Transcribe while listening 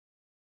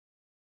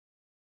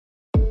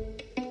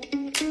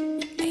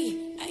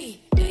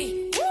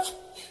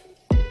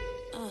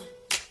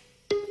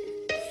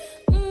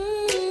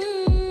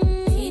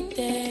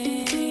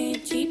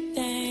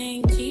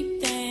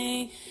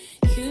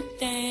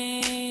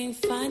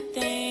fine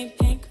thing,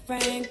 pink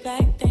ring,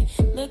 black thing,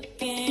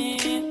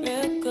 looking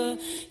real good.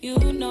 You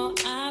know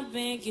I've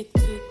been, you're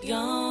too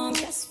young,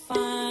 that's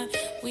fine.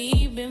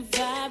 We've been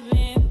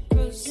vibing,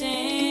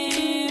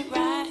 cruising,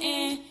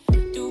 riding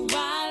through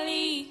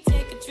Raleigh.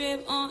 Take a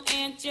trip on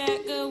Aunt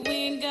Jagger, we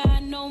ain't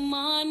got no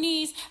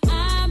monies.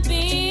 I've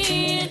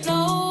been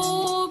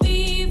low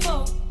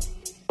before.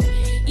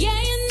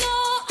 Yeah, you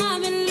know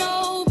I'm in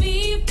low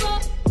before.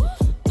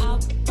 I'll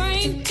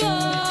bring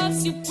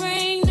ups, you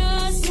bring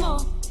the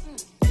smoke.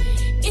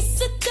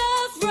 It's a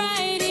tough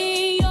ride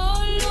in your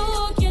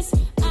look. Yes,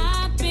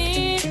 I've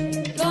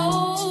been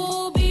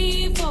low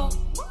before.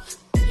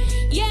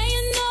 Yeah,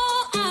 you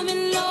know I'm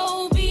in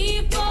low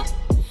before.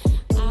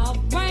 I'll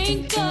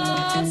bring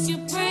ups, you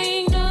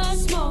bring the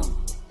smoke.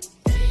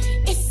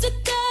 It's a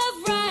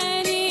tough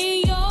ride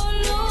in your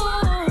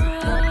look.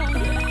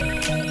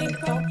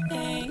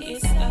 Propane,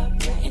 it's a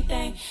written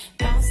thing.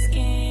 Brown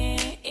skin,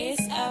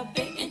 it's a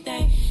bitten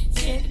thing.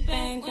 Shit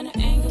bang when I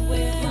angle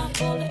with my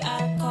bullet,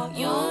 I call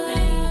your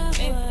name.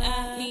 Baby,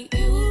 I need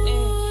you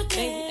there.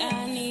 Baby, I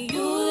need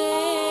you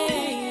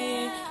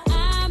there.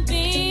 I've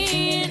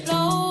been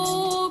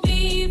low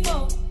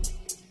before.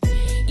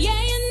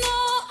 Yeah, you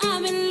know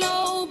I'm in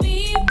low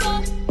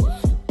before.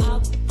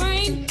 I'll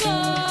bring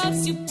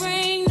ups, you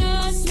bring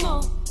the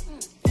smoke.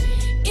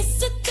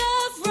 It's a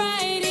tough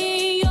ride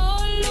in your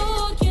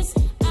look. Yes,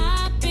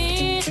 I've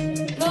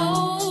been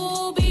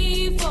low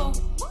before.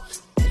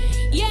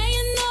 Yeah,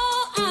 you know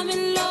I'm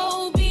in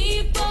low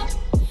before.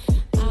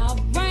 I'll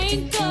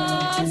bring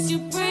ups, you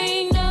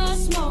bring the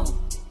smoke.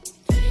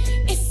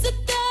 It's a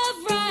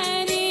tough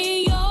ride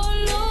in your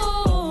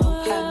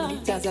look. How many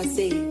times I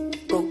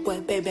said, broke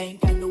boy, baby,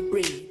 ain't got no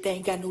bread, they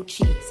ain't got no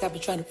cheese. I've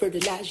been trying to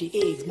fertilize your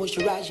eggs,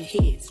 moisturize your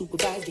head,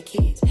 supervise the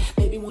kids.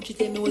 Baby, won't you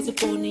tell me what's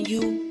important to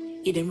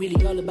you? It ain't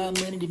really all about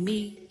money to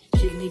me.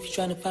 Chillin' if you're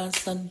trying to find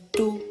something to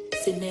do.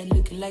 Sitting there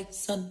looking like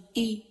something to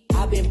eat.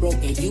 I've been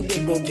broken, you've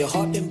been broke, your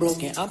heart been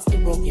broken. I'm still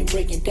broken,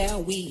 breaking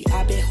down weed.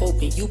 I've been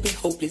hoping, you've been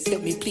hopeless.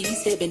 Help me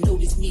please, heaven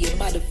notice me,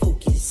 I'm out of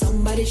focus.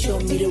 Somebody show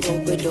me the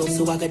rope a dope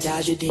so I could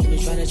dodge your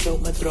demons trying to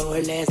choke my throat.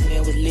 Her last man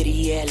was litty,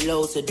 he had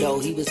loads of dough.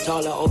 He was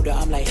taller, older,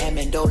 I'm like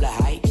Amendola.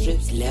 Height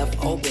trips left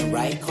open,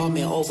 right? Call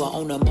me over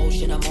on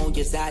emotion, I'm on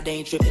your side, they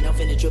ain't tripping. I'm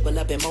finna triple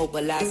up and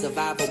mobilize,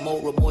 survival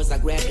mode, remorse. I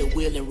grab the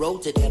wheel and roll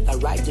to death. I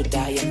ride to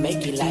die, I'm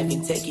making life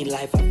and taking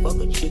life. I fuck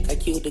a chick, I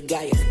killed the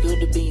guy, I spilled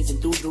the beans and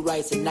threw the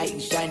rice. A knight in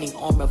shining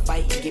armor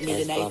fighting. Give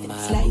me the knife and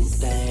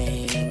slice.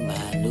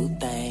 My new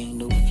thing,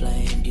 new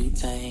flame,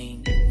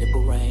 butane,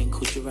 nipple rain,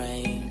 coochie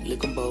rain.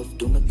 Lick 'em both,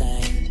 do my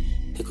thing.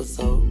 Pickle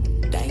soap,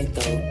 dang it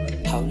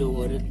though. Holy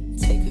water,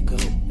 take a go.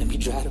 Let me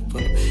dry the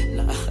boat.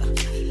 Nah,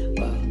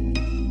 well,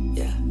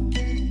 yeah,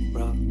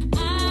 bro.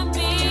 I've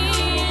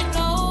been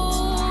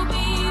low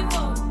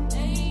before.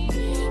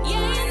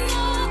 Yeah, you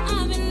know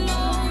I'm in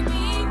low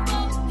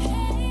before.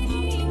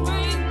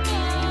 Bring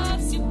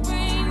ups, you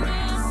bring the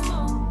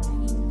smoke.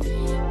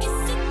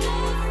 It's a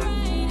tough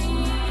ride.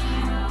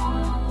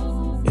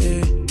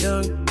 Yeah,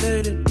 young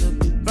lady,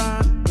 looking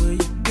fine. Where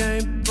you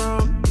came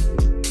from?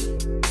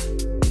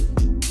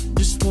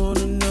 Just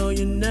wanna know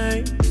your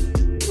name.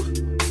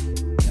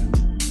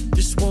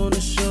 Just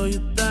wanna show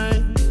you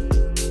things.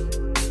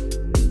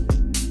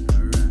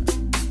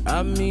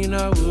 I mean,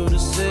 I would've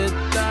said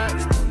that.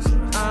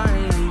 I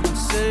ain't even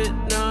said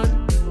none.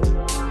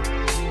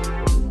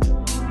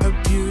 Her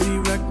beauty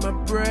wrecked my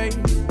brain.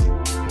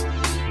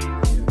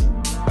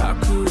 I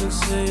couldn't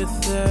say a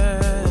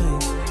thing.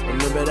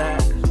 Remember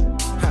that?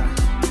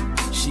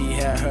 She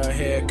had her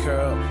hair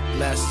curled,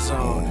 glasses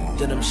on,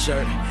 denim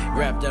shirt,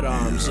 wrapped her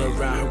arms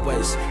around her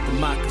waist. The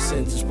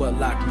moccasins is what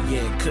locked me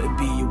in, couldn't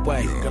be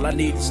away. Girl, I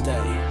need to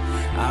stay.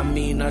 I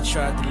mean, I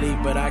tried to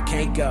leave, but I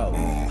can't go.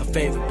 Her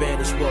favorite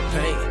band is War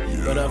Paint,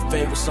 but her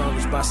favorite song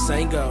is by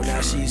Sango.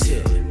 Now she's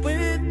here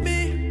with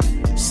me,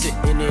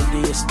 sitting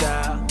Indian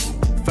style.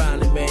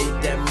 Finally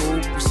made that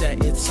move, we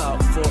sat and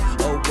talked for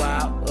a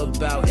while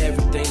about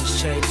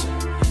everything's changing.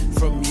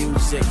 From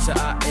music to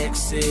our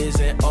exes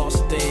in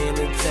Austin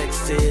and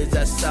Texas.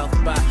 At South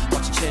by,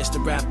 watch a Chance the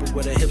Rapper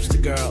with a hipster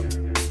girl.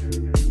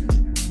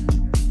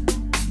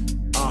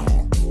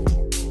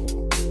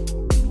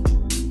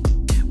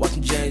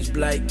 Watching James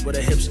Blake with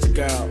a hipster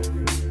girl.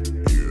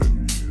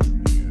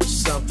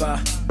 Something.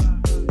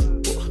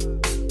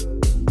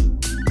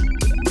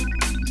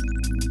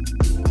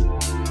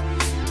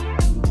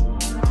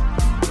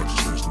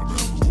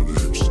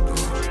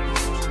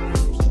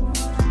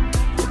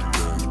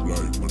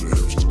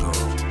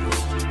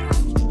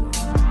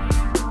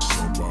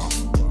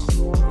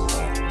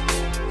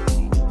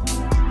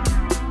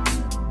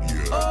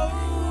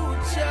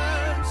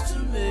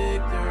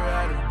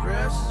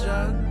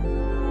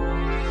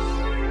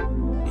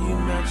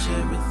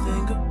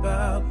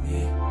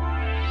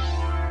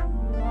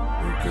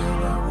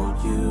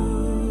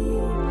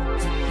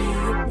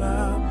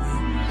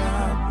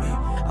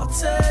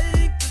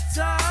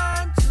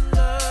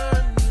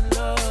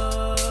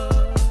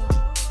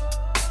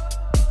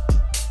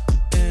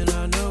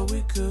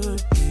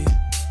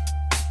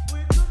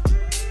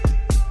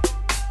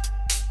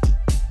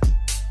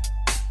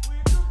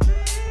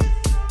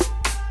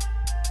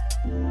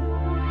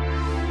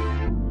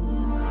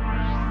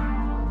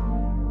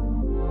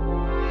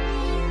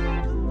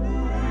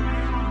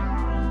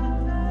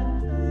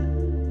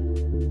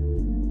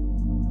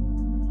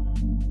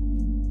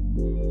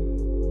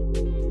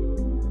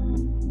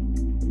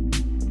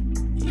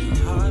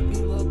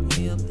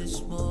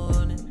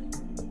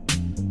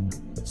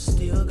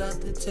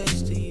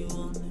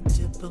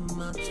 tip of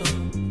my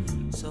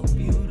tongue. So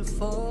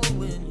beautiful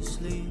when you're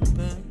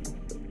sleeping.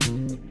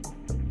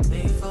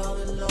 May fall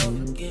in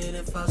love again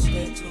if I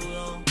stay too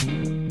long.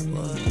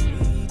 What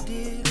we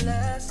did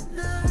last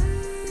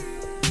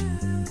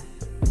night,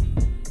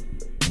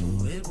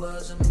 oh, it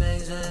was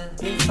amazing.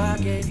 If I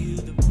gave you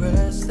the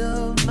rest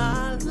of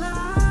my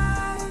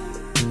life,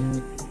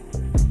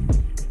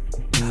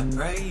 I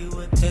pray you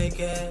would take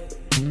it.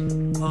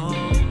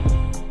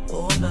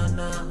 Oh na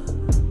na,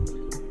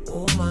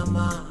 oh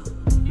mama.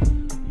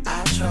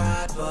 I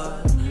tried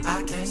but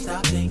I can't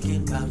stop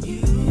thinking about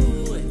you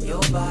and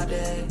your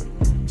body,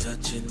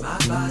 touching my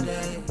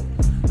body.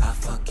 I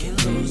fucking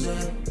lose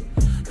it.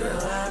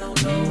 Girl, I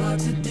don't know what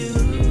to do.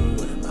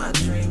 Am I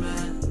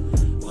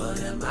dreaming? What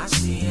am I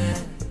seeing?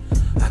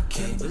 I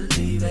can't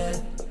believe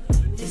it.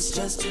 It's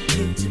just too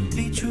good to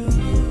be true.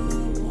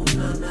 Oh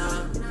na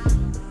na,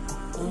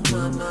 oh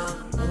mama,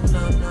 oh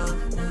na na,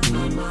 oh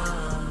mama.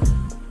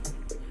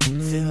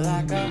 Feel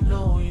like I've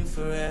known you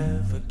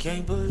forever.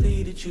 Can't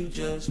believe that you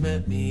just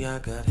met me. I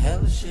got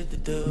hella shit to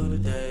do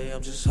today.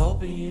 I'm just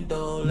hoping you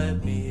don't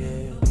let me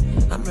in.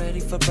 I'm ready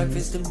for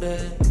breakfast in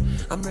bed.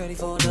 I'm ready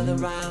for another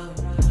round.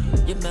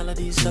 Your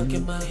melody's stuck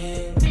in my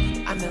head.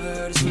 I never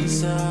heard a sweet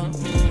sound.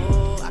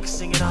 Ooh, I can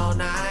sing it all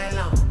night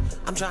long.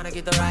 I'm trying to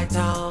get the right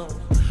tone.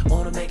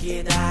 Wanna make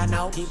it the high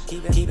note.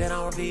 Keep it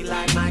on repeat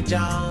like Mike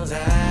Jones.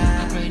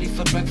 I'm ready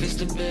for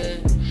breakfast in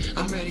bed.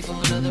 I'm ready for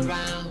another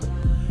round.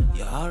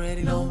 You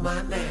already know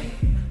my name.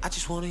 I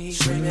just wanna hear you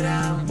scream it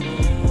out.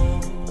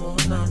 Oh,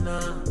 na na,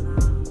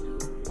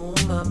 oh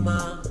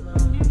mama.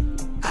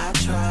 I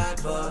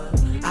tried but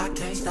I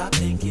can't stop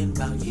thinking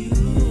about you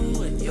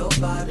and your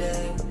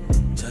body,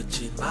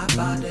 touching my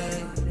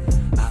body.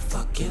 I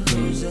fucking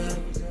lose it.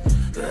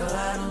 Girl,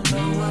 I don't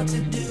know what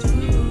to do.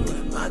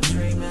 Am I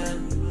dreaming?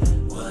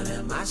 What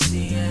am I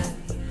seeing?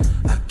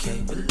 I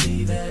can't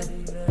believe it.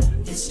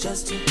 It's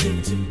just too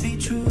good to be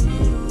true.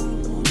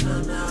 Oh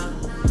na na,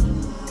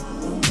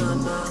 oh na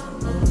na,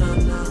 oh na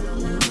na, oh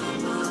na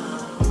na.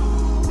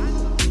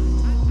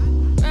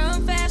 Run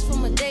fast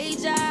from a day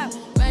job,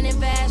 running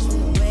fast from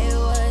the way it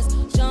was.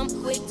 Jump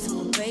quick to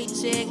a great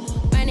chick,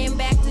 running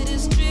back to the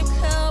strip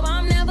club.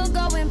 I'm never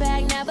going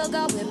back, never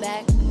going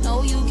back.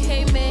 No, you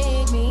can't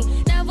make me.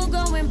 Never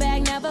going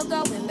back, never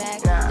going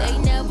back. They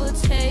never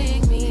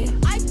take me.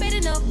 I paid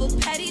enough for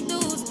petty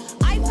dues.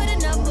 I put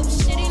enough of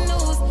shitty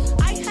news.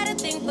 I had a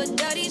thing for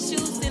dirty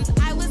shoes since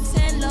I was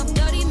 10. Love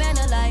dirty men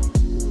alike.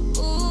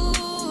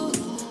 Ooh,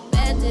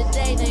 better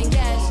day than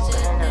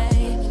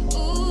yesterday.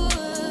 Ooh,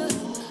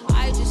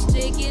 I just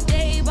take it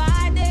day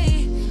by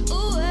day.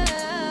 Ooh,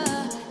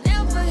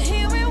 never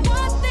hearing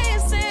what they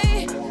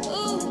say.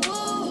 Ooh,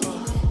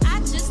 I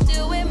just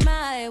do it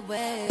my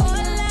way. All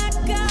I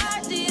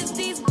got is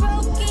these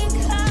broken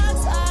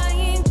clouds. I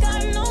ain't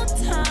got no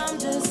time,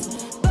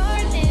 just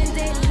burning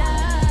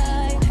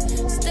daylight.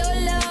 Still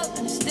love,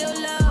 and still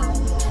love,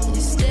 and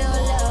it's still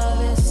love,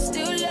 it's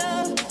still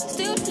love,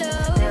 still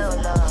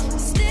love,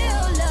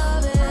 still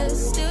love, it's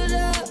still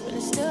love, and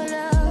it's still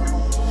love.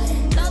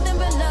 Nothing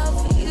but love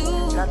for you,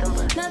 nothing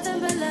but love,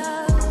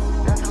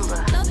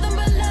 nothing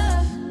but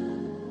love.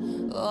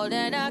 All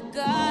that I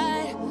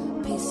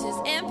got, pieces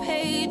and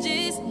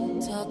pages,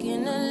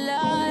 talking a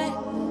lot.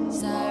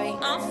 Sorry,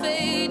 I'm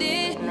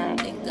faded.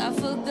 Think I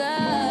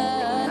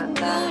forgot.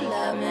 You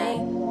love me.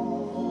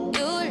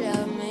 You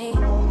love me.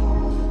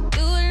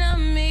 You love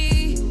me.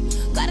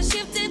 Gotta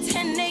shift at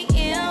 10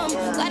 a.m.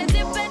 Gotta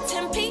dip at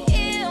 10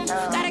 p.m.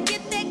 Gotta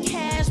get that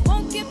cash.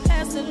 Won't get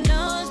past the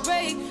lunch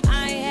break.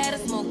 I ain't had a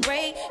smoke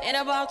break in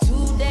about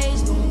 2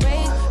 days. Don't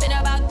break. Been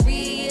about 3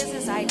 years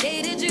since I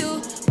dated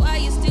you. Why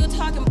you still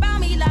talking about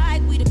me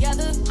like we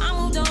together? I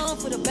moved on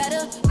for the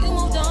better. You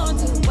moved on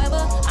to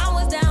whoever. I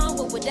was down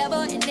with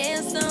whatever and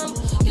then some.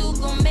 You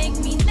gon' make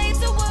me late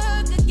to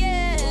work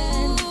again.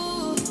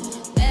 Ooh,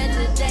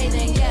 better day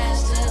than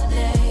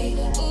yesterday.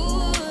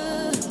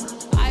 Ooh,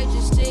 I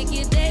just take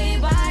it day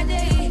by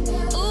day.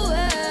 Ooh,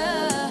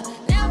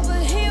 never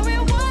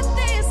hearing what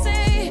they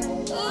say.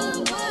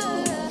 Ooh,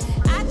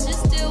 I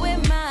just do it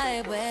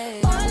my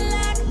way. All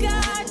I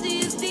got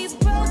is these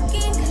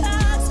broken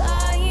clouds.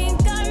 I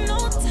ain't got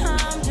no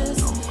time,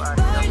 just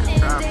burning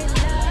daylight.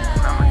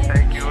 I'ma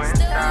take you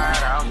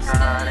inside,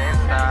 outside,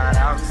 inside,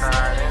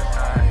 outside,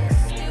 inside.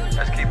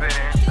 Let's keep it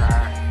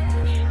inside.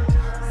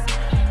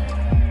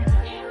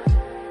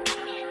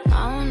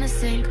 On the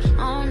sink,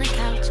 on the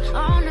couch,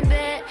 on the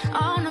bed,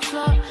 on the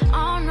floor,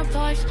 on the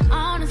porch,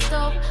 on the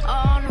stove,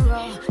 on the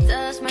road.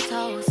 Touch my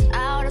toes,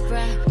 out of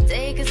breath,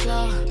 take it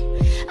slow.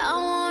 I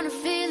wanna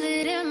feel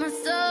it in my soul.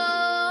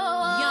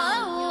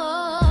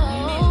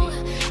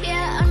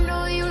 Yeah, I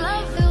know you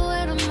love it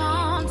when I'm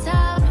on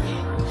top.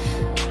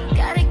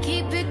 Gotta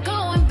keep it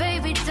going,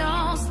 baby,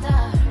 don't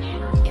stop.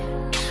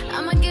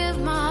 I'ma give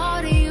my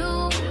heart to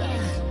you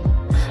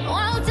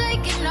while I'm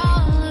taking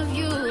all of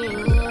you.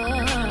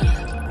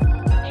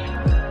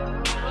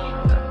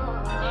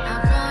 I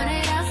want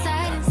it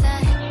outside,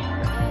 inside.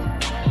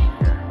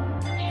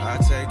 I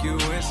take you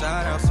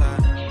inside,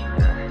 outside.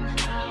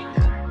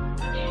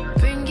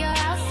 Bring your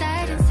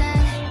outside,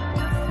 inside.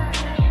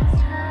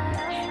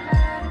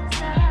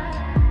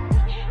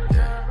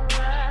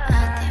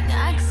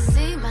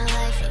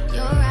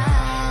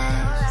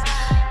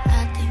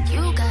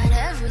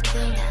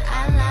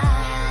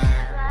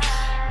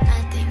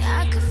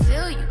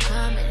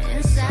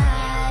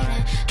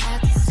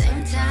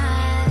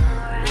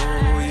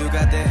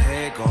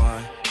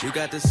 on. You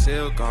got the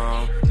silk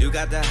on. You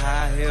got the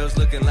high heels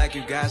looking like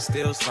you got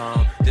steel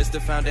song. This the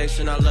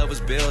foundation our love was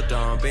built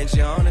on. Bench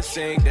you on the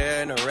sink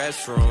there in the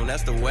restroom.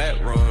 That's the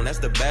wet room. That's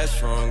the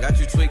best room. Got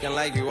you tweaking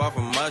like you off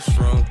a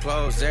mushroom.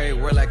 Clothes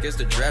everywhere like it's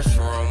the dress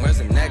room. Where's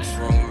the next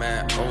room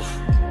at? Oof.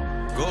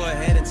 Go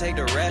ahead and take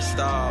the rest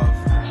off.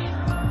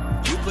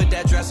 You put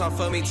that dress on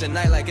for me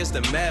tonight like it's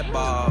the Met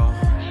Ball.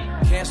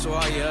 Cancel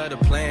all your other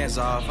plans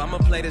off. I'ma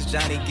play this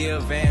Johnny Gill,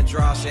 Van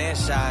Dross, and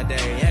Sade,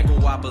 and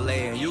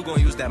Guapale, and you gon'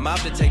 use that mop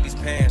to take these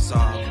pants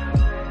off.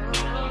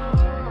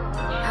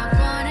 I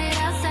want it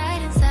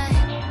outside, inside.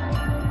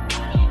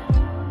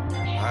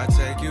 I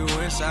take you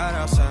inside,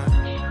 outside.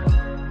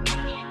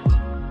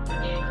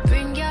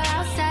 Bring your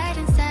outside,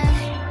 inside.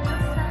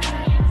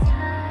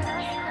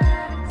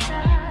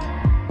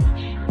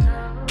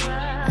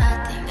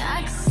 I think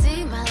I can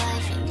see my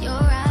life in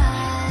your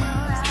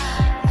eyes.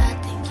 I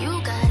think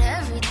you got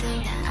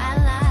everything that I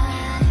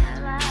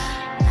like.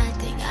 I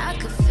think I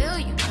could feel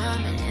you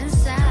coming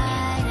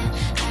inside and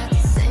at the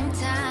same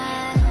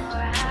time.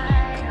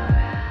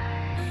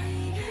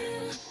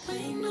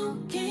 Play no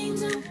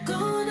games, I'm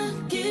gonna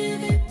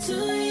give it to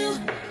you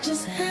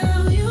just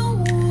how you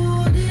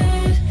want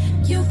it.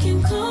 You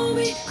can call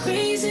me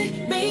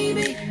crazy,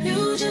 baby.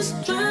 You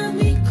just drive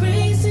me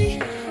crazy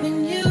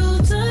when you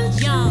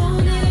touch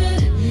on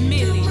it.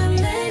 Milli. My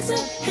legs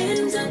up,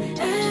 hands up,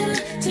 at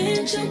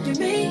attention. You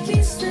make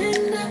me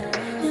stand up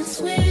and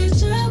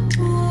switch up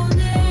on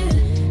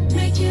it.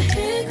 Make your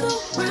head go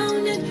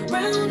round and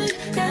round and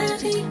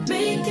got me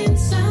making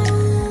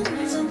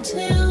sounds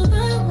until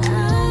the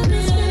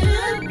morning.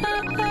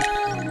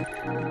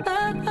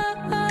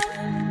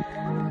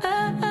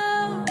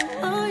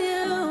 Oh,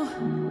 yeah.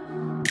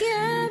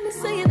 Yeah, me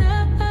saying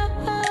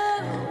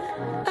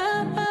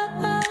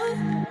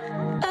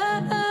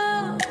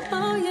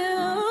oh,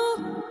 yeah.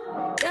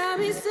 Got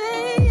me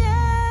saying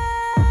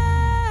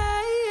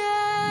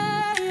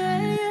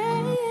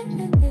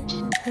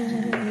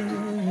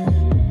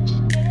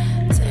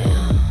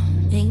damn,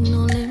 ain't no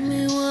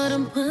limit what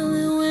I'm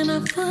pulling when I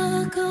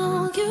fuck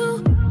on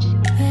you,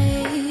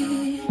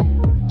 hey.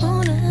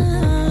 Oh,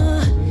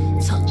 nah.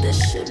 Talk that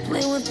shit,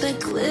 play with that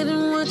clit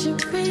and watch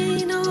it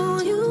rain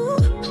on you,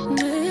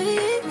 hey.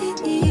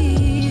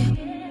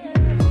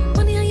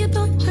 Funny how you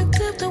thought I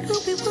tipped that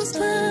we was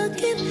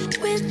fucking.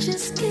 We're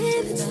just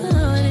getting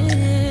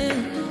started.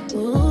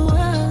 Ooh,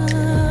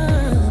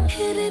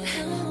 hit it,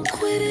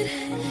 quit it,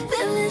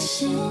 feel it,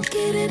 shit,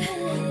 get it,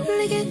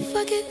 lick it,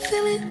 fuck it,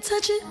 feel it,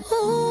 touch it.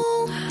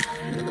 Ooh,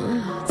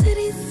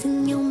 titties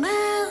in your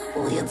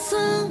mouth, your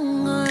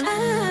tongue on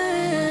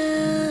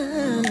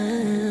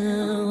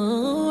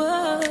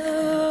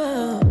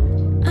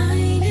I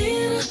ain't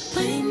here to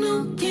play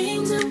no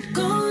games. I'm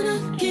gonna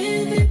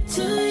give it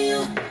to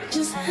you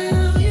just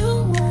how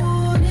you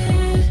want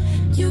it.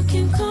 You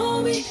can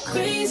call me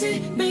crazy,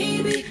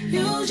 baby.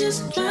 You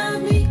just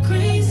drive me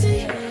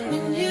crazy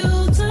when you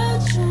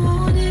touch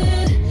on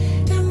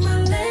it. Got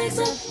my legs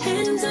up,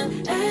 hands up,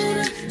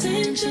 at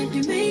attention.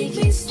 You make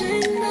me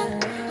stand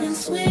up and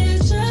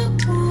switch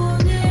up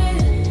on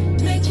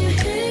it. Make your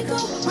head go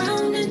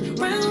round and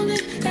round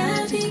and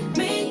got me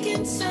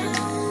making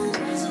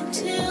sounds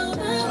until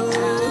the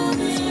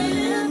morning.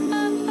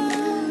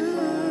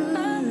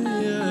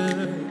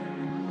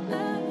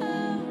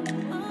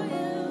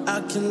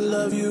 I can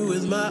love you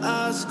with my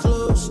eyes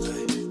closed.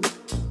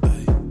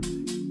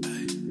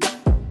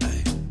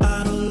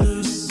 I don't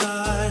lose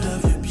sight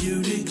of your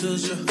beauty,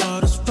 cause your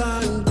heart is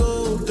fine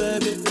gold,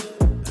 baby.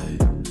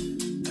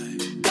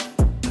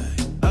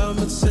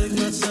 I'ma take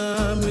my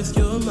time with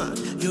your mind.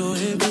 Your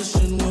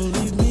ambition won't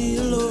leave me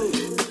alone.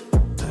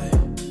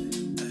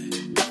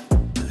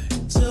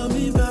 Tell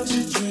me about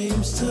your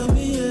dreams, tell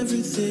me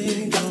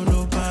everything. Don't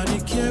nobody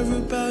care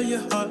about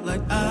your heart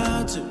like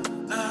I do.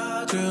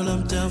 Girl,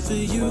 I'm down for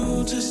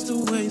you just the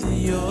way that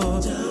you're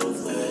down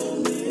for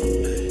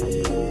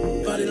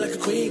me. Body like a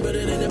queen, but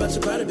it ain't about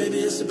your body, baby,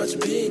 it's about your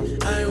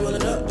being. I ain't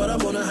rolling up, but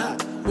I'm on a high.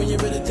 When you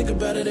really think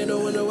about it, ain't no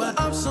wonder why.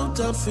 I'm so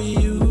down for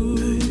you.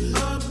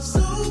 I'm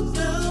so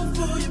down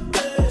for you,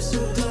 babe. So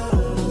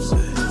down.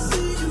 I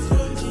see you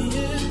from the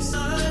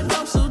inside.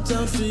 I'm so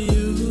down for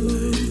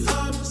you.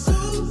 I'm so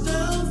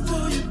down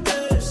for you,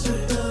 babe. So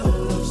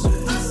down.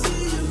 I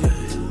see you.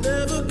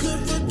 Never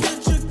could forget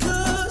you,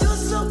 cause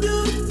you're so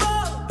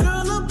beautiful.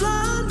 Girl, I'm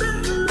blind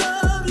and I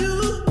love you.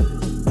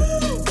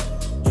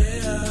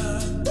 Yeah.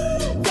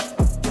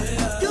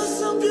 You're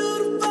so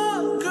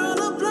beautiful. Girl,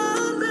 I'm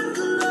blind and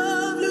I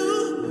love you.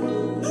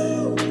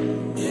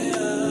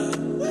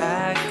 Yeah.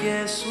 I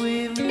guess we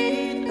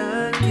meet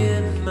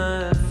again,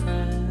 my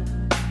friend.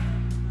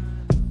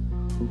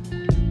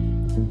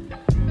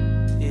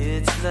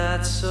 It's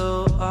not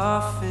so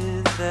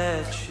often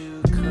that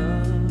you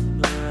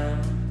come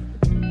around.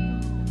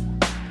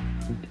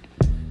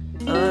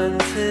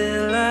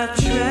 Until our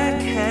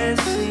track has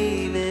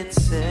seen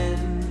its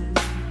end,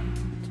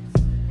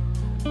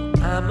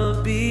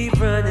 I'ma be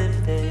running,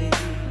 babe.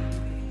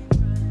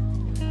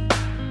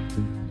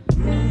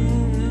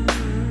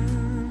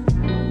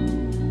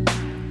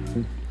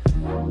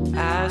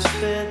 I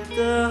spent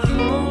the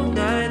whole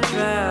night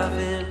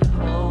driving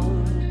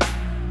home,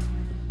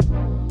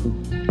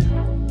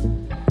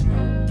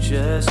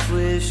 just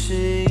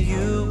wishing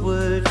you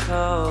would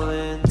call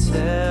and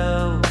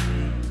tell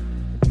me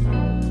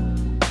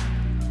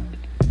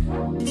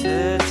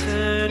to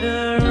turn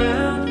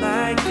around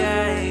like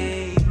I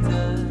ain't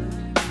done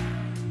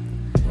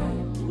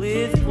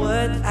with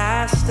what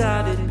I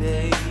started,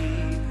 babe.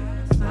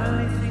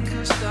 I think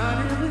I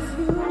started with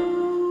you.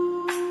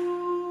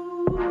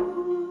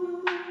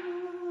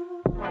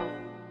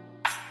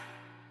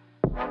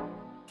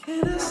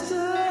 Can I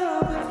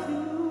start with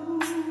you?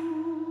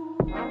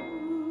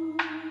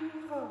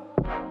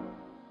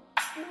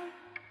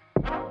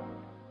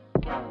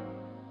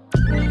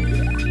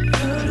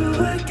 How do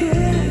I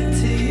get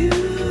to you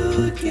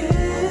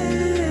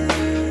again?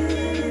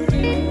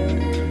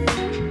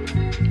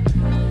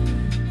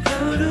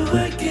 How do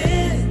I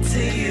get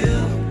to you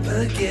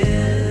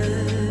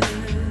again?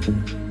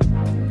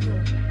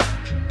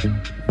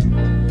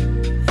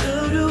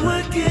 How do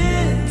I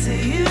get to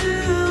you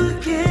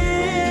again?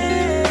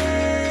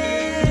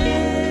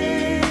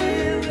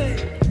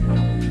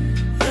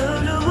 How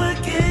do I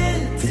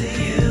get to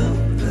you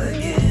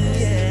again?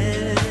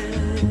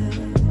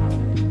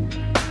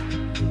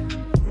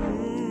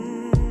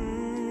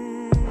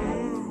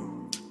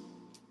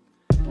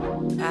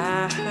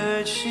 I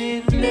heard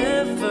she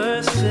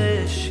never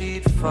said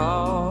she'd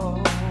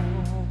fall.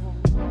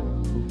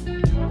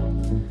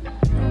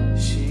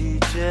 She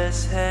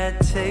just had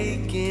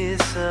taken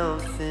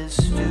something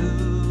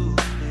stupid.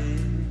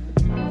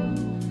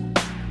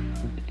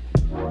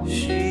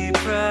 She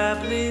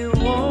probably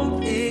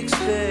won't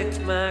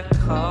expect my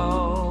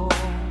call,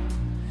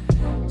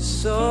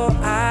 so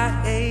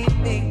I ain't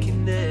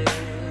thinking that.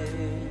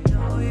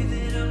 Knowing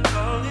that I'm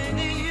calling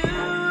to you.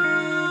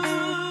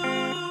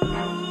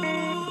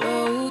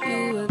 Wrote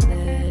you a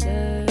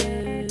letter.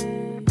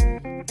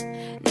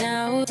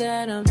 Now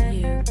that I'm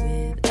here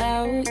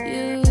without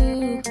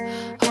you,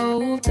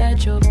 hope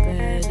that you're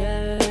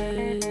better.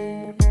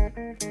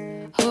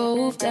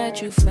 Hope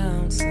that you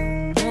found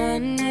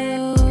someone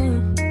new.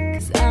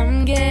 'Cause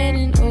I'm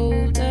getting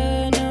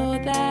older, know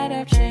that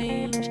I've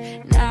changed.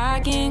 And I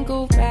can't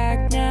go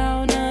back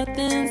now,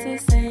 nothing's the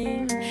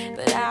same.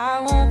 But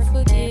I won't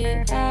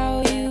forget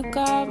how you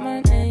called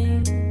my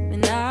name.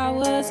 And I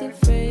was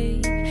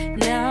afraid,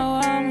 now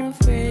I'm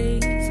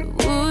afraid. So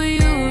will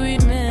you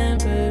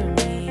remember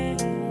me?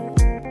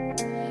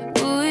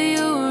 Will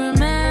you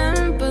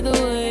remember the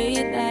way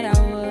that I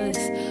was?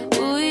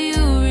 Will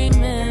you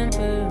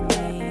remember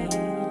me?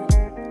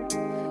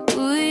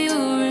 Will you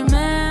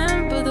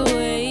remember the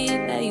way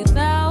that you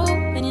felt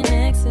when you're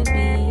next to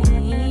me?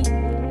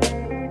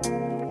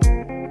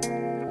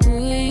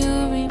 Will you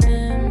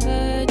remember?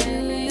 Do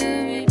you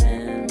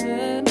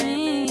remember me?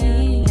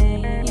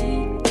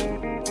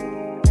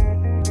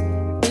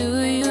 Do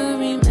you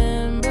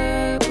remember?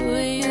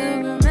 Will you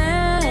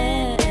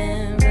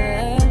remember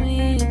me?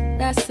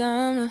 Last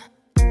summer,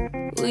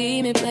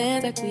 we made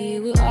plans like we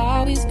will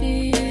always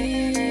be.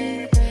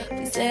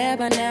 We said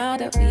by now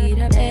that we'd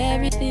have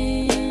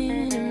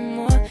everything and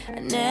more. I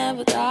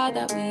never thought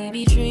that we'd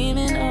be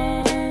dreaming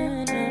on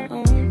our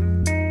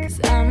own. 'Cause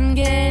I'm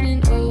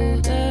getting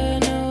older,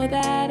 know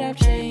that I've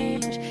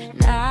changed.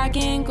 And I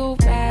can't go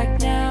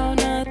back now,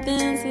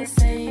 nothing's the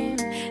same.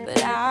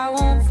 But I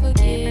won't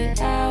forget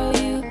how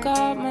you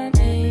called my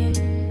name.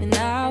 And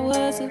I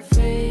was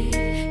afraid,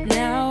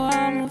 now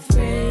I'm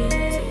afraid.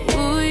 So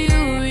will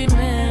you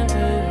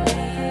remember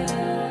me?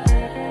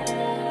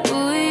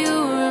 Will you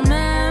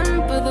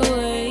remember the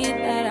way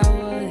that I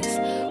was?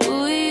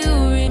 Will you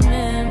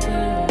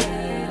remember me?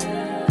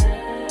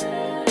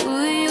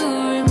 Will you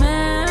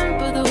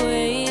remember the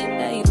way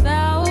that you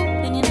felt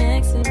when you're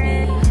next to me?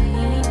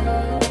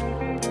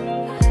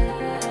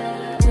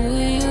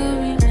 Will you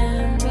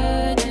remember?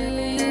 Do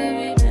you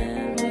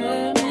remember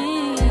me?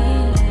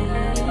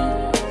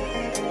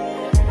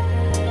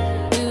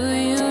 Do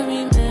you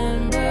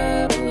remember?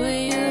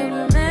 Will you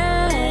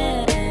remember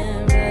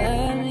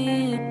me?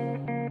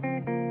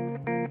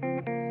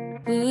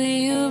 Will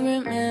you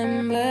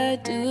remember?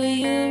 Do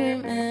you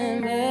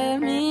remember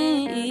me?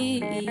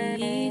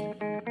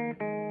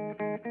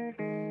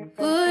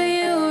 Will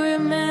you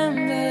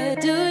remember?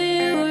 Do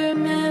you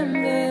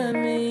remember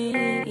me?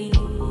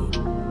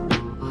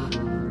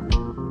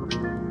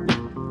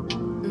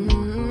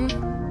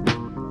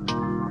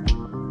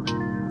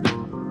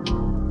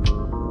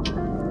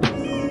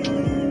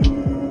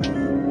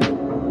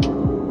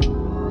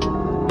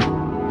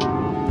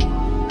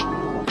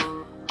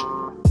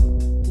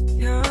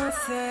 You're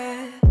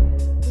that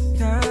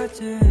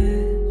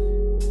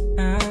gorgeous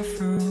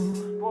afro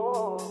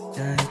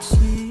that she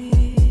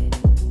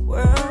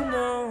well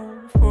known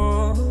for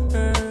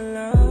her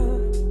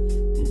love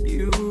and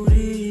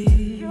beauty.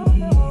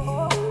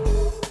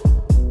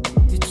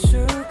 You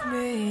took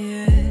me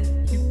and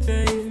you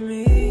bathed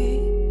me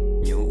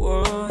in your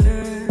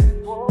water.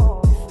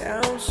 You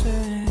found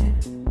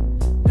strength,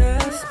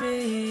 left me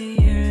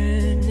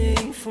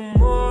yearning for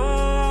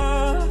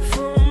more,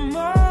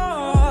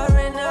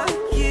 and I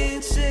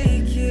can't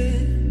take it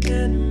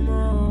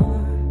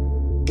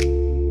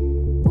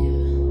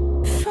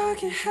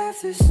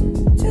this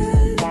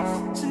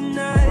dance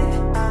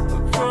tonight. I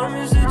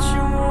promise that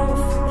you won't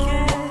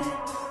forget.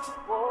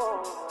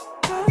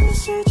 I've been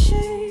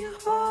searching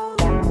all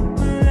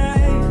my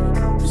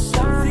life for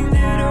something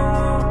that I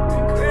won't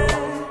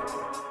regret.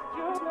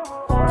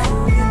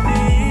 Could it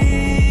be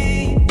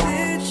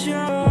that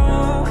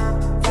you're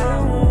the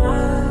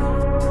one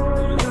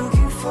I'm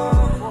looking for?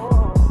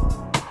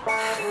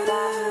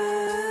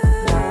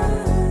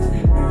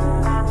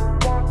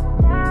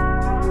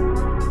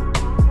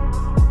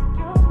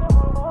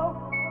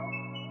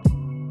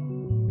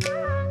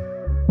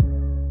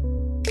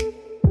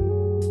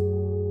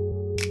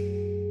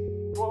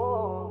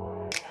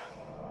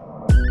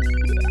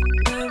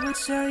 I'll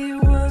tell you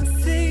one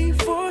thing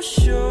for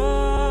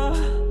sure.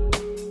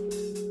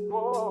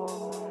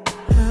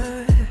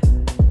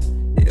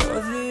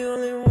 You're the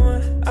only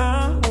one I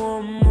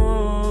want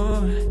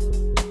more.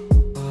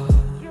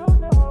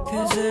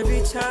 'Cause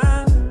every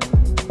time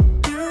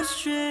you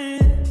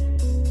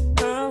strip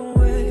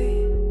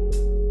away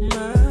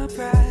my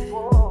pride,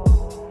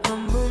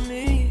 humble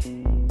me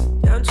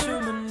down to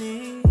my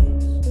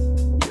knees.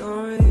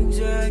 You're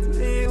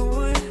exactly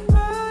what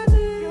I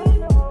need.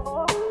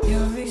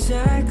 You're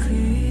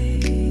exactly.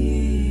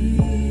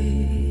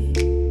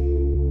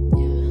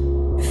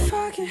 If I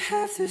can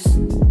have this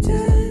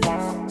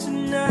dance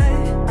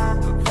tonight, I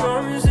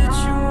promise that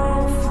you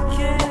won't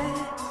forget.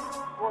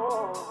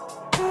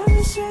 I've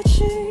been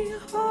searching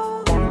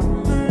all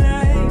my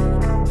life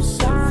for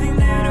something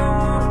that I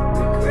won't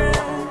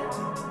regret.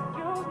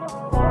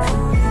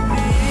 Could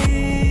it be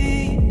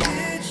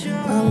that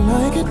you're I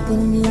like it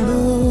when you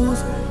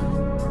lose it.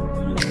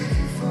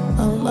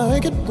 I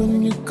like it when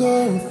you go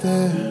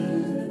there.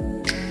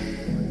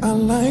 I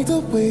like the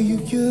way you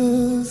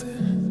use it.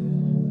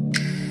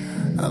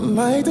 I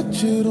like that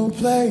you don't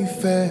play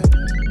fair.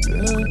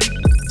 Yeah.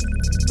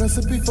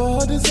 Recipe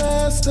for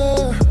disaster.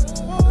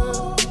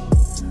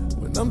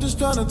 When I'm just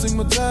trying to take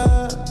my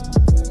time.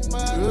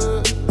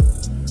 Yeah.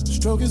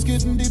 Stroke is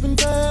getting deep and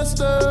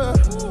faster.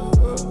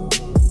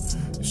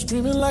 You're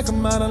screaming like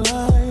I'm out of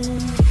line.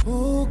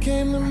 Who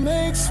came to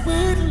make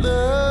sweet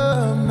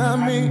love? Not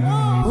me.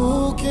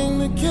 Who came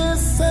to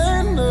kiss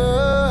and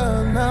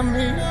love? Not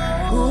me.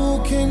 Who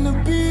came to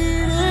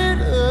beat it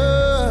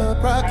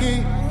up? Rocky.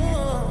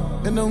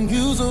 And don't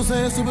use those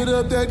hands to put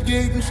up that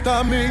gate and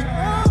stop me.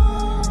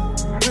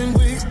 When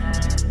we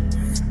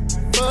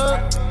fuck,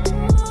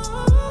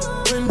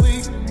 when we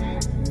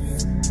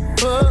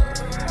fuck,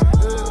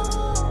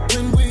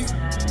 when we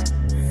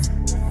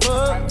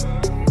fuck,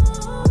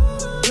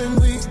 when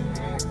we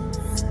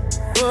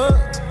fuck.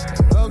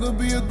 I could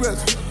be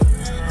aggressive,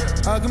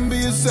 I can be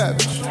a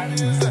savage.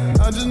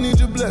 I just need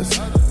your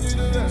blessing.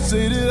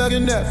 Say that I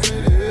can have it.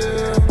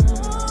 Yeah.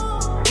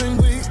 When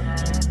we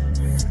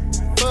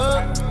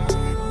fuck,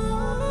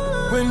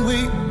 when we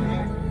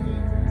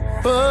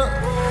fuck.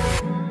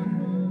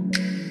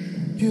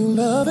 You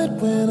love it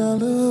when I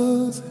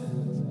lose it.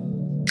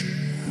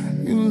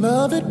 You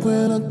love it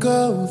when I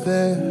go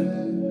there.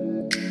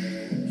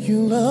 You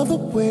love the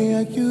way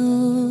I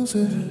use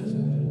it.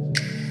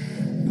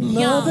 You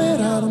love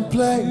that I don't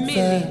play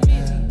fair.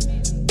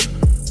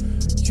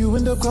 You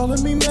end up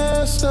calling me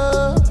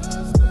master.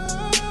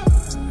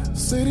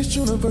 Say this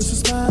universe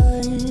is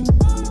mine.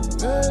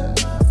 Yeah.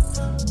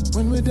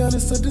 When we're done,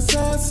 it's a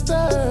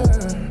disaster.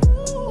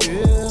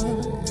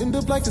 Yeah, end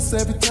up like this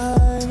every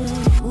time.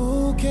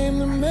 Who came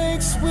to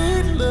make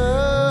sweet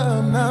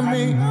love? Not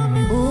me.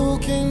 Who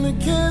came to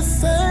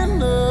kiss and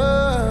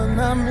love?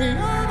 Not me.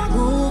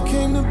 Who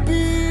came to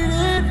beat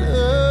it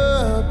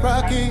up?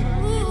 Rocky.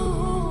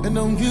 And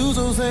don't use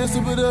those hands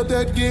to put up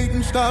that gate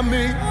and stop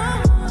me.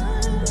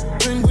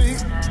 When we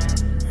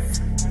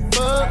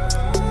fuck,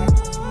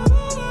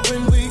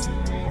 when we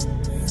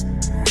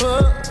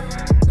fuck.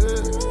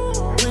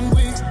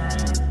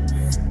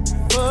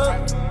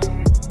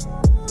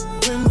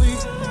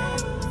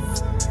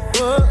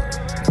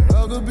 I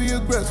could be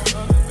aggressive,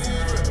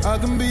 I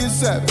can be a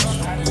savage.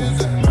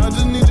 I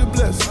just need your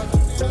blessing.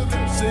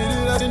 Say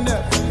that I can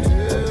have it.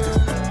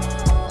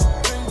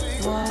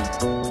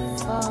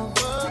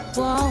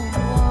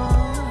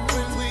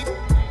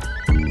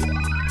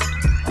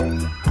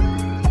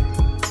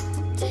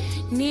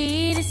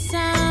 Needed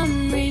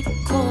some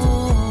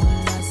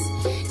recourse,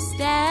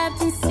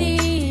 stepped in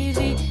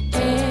CVS,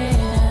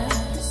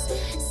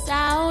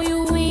 saw you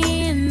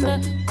in the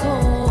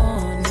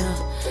corner.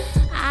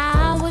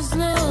 I was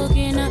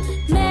looking a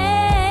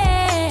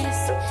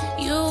mess.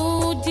 You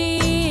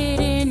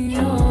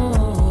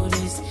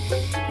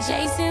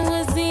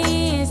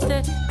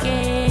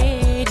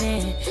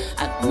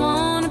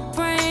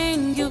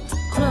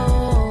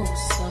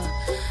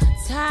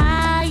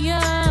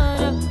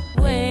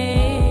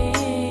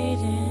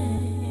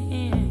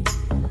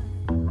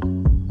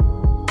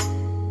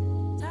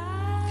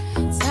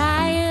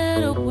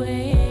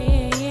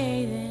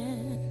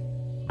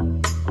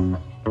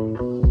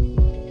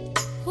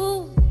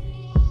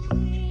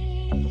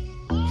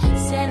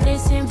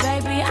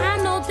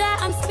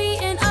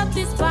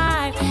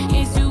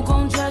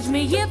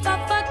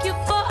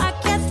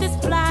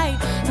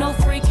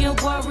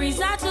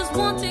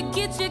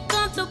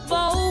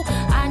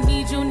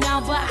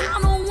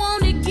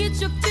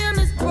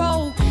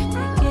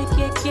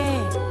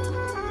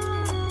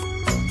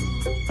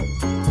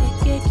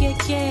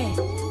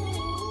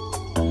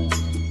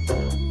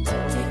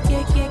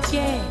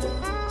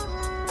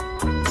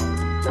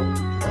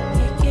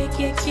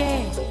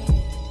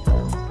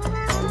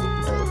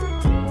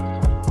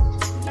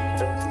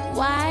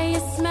Why you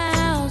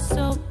smile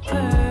so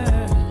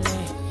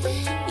pearly?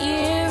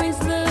 Earrings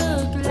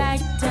look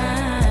like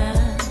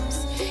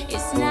diamonds.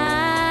 It's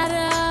not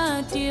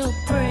a deal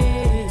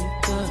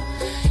breaker.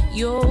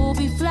 You'll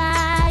be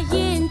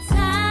flying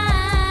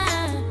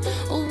time.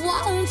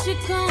 Won't you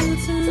come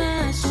to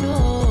my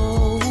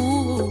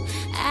show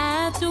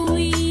after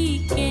we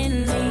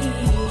can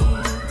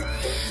leave?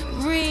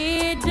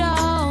 Rid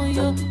all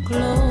your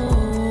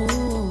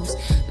clothes,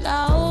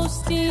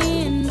 lost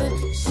in the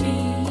sheets.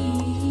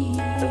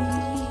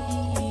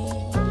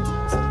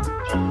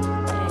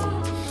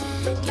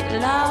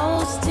 Get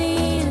lost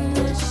in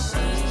the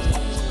sheets.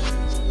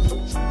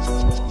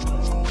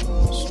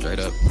 Straight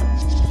up.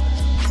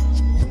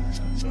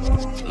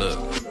 Look,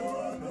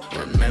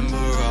 remember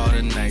all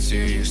the nights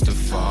you used to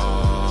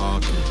fall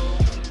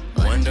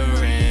through,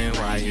 wondering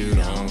why you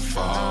don't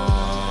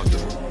fall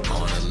through.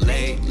 On the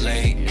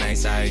late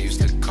nights I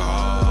used to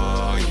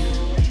call you,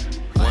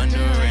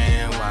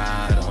 wondering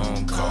why I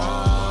don't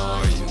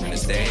call you. And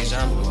it's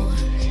deja vu,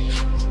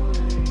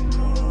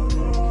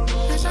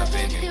 'cause I've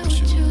been here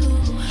with you.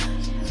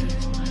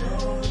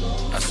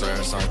 I swear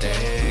it's all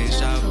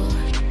deja vu.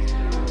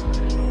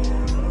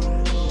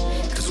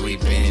 We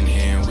been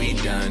here, we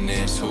done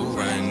this, who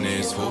run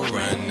this, who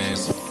run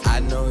this? I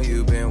know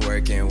you've been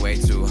working way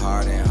too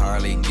hard and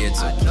hardly get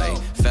to play.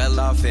 Fell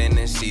off in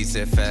the sheets,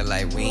 it felt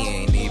like we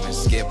ain't even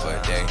skip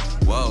a day.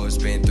 Whoa, it's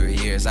been 3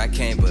 years, I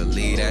can't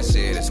believe that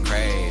shit is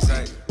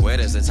crazy. Where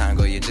does the time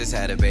go? You just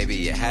had a baby,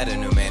 you had a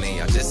new man and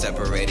y'all just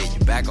separated. You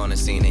back on the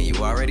scene and you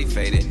already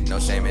faded. No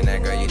shame in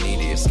that, girl, you need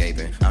to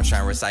escaping. I'm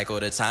trying to recycle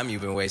the time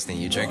you've been wasting.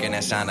 You drinking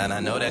that shine and I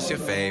know that's your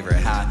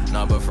favorite. Hi,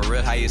 no, but for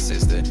real, how your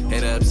sister?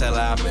 Hit her up, tell her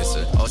I miss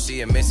her. Oh,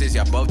 she a missus,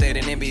 y'all both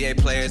dating NBA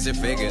players and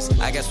figures.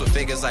 I guess with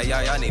figures like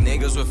y'all need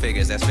niggas with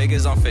figures. That's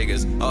figures on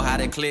figures. Oh, how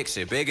they click,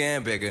 shit bigger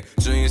and bigger.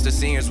 Juniors to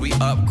seniors, we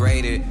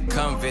upgraded.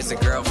 Come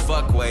visit, girl,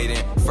 fuck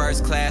waiting.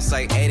 First class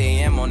like 8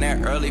 a.m. on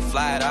that early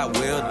flight, I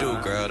will do,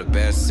 girl, the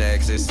best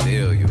sex is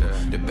still you.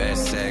 The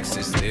best sex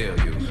is still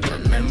you.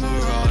 Remember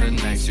all the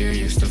nights you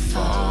used to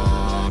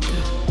fall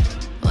through,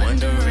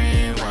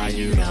 wondering why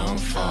you don't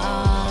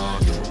fall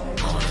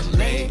through. On the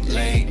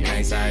late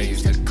nights I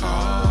used to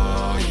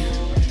call you,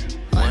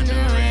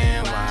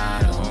 wondering why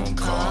I don't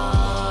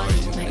call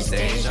you. And it's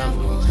deja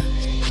vu,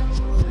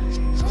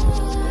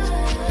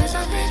 'cause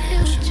I've been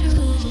here with you.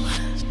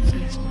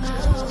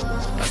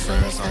 I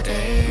swear it's all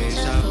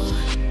deja vu.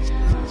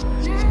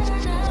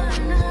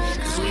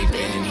 We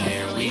been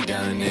here, we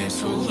done this,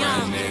 who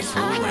run this,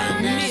 who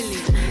run this?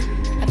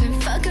 I've been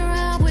fucking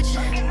around with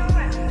you,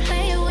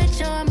 playing with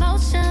your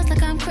emotions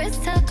like I'm Chris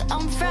Tucker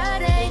on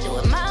Friday, do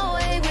it my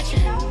way with you,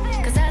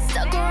 'cause I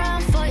stuck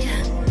around for you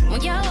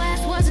when your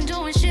ass wasn't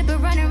doing shit but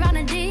running around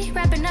a D,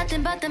 rapping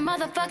nothing but the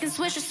motherfucking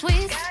Swisher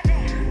Sweets.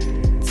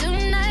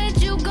 Tonight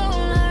you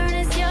gon' learn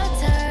it's your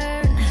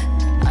turn,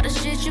 all the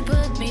shit you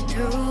put me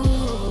through.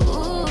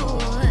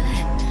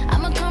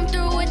 I'ma come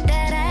through with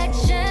that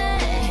action.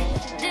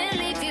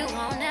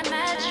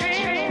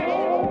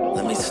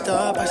 Let me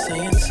start by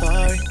saying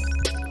sorry.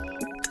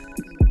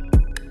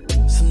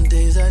 Some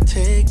days I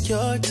take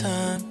your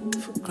time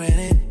for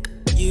granted.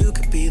 You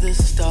could be the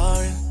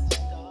star in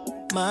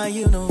my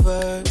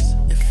universe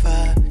if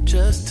I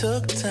just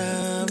took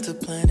time to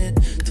plan it.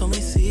 Told me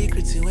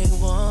secrets you ain't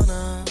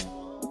wanna.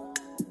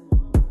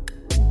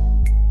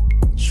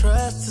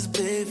 Trust is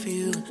big for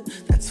you,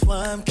 that's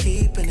why I'm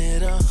keeping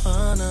it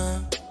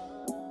 100.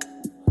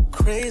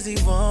 Crazy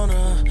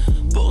wanna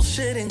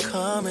bullshit in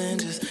common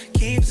just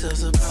keeps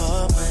us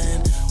apart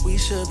when we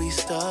should be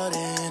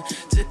starting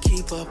to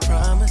keep our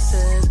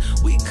promises.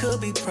 We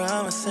could be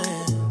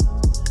promising.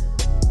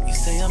 You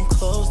say I'm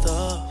closed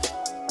off.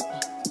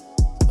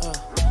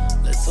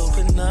 Let's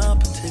open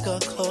up and take our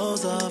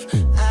clothes off.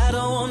 I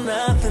don't want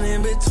nothing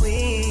in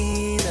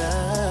between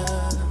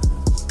us.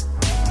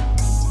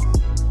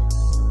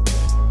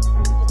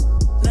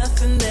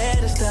 Nothing there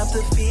to stop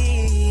the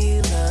feeling.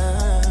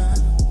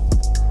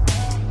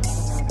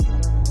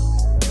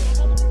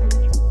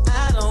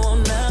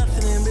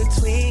 Nothing in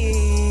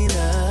between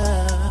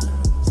us.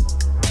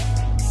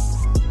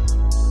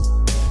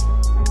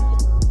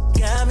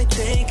 Got me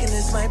thinking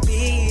this might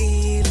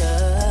be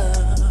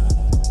love.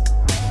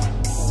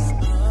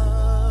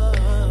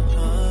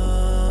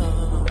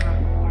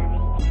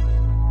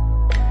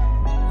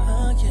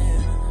 Oh,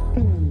 yeah.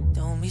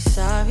 Don't be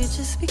sorry,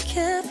 just be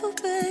careful,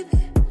 baby.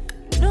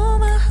 You know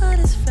my heart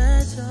is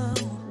fragile.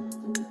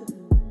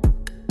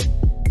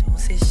 Don't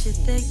say shit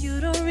that you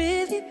don't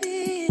really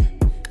mean,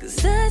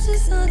 'cause I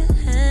just wanna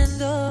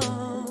handle.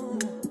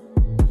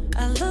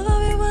 I love how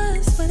it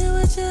was when it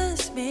was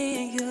just me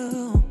and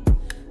you.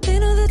 They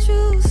know the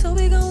truth, so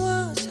we gon'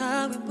 watch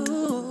how we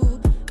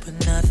move. But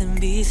nothing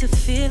beats the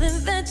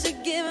feeling that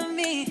you're giving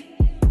me,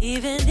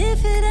 even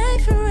if it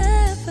ain't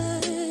forever.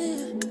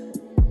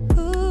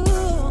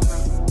 Ooh,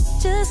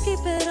 just keep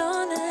it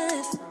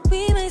honest.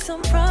 We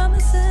some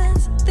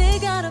promises. They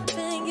got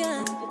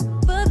opinions,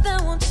 but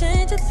that won't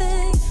change a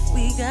thing.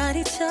 We got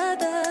each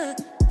other.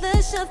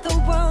 Let's shut the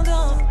world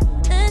off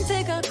and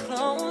take our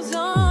clothes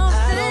off.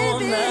 I don't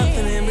want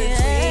nothing in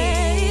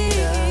between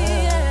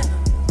us.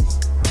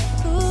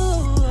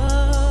 Ooh,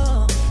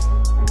 oh.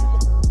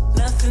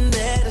 Nothing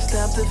there to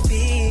stop the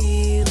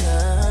feeling.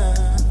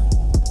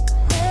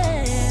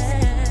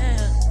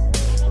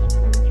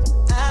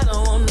 I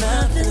don't want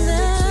nothing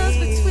else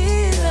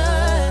between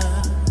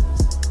us.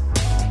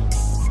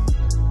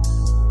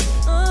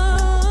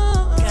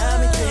 Got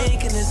me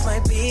thinking this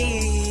might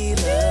be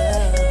love.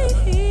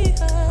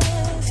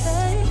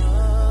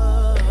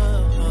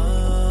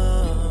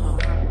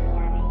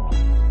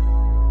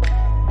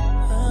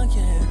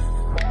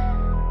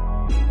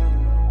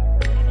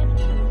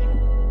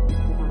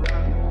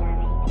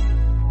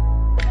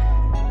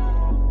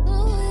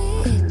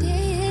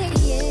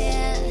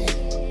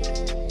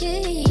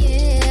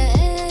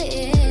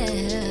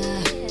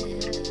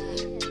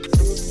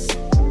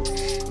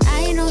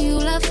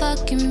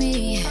 Fucking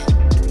me,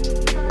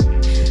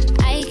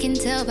 I can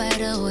tell by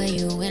the way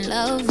you in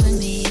love with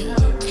me.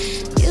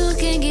 You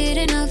can't get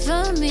enough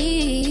of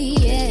me,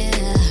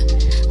 yeah.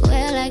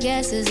 Well, I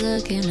guess it's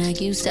looking like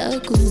you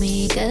stuck with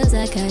me, 'cause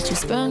I got you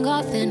sprung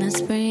off in the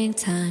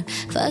springtime.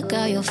 Fuck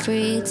all your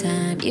free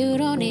time, you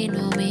don't need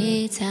no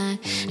me time.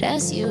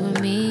 That's you and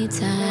me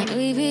time.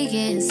 We be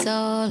getting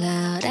so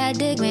loud, that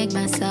dick make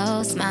my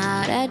soul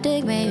smile. That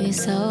dick made me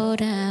so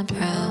damn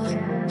proud.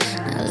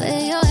 Now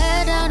lay your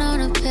head down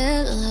on a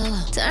pillow,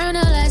 turn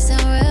the lights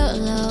down real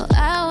low.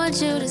 I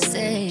want you to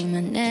say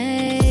my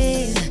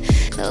name.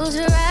 Close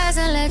your eyes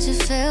and let your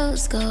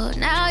feels go.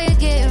 Now you're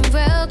getting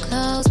real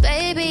close,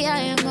 baby, I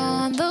am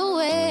on the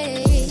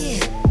way.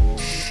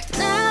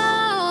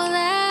 Now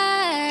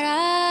that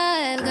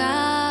I've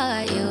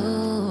got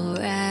you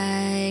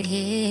right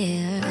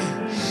here,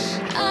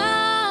 I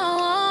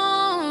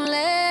won't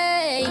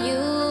let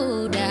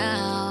you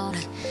down,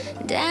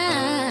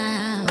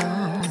 down.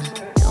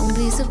 Don't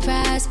be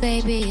surprised,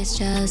 baby, it's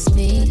just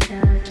me.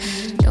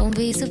 Don't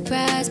be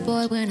surprised,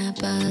 boy, when I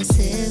bust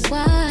it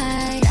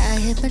wide. I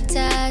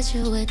hypnotize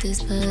you with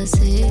this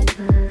pussy.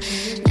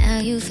 Now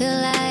you feel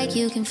like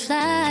you can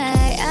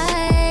fly.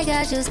 I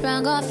got you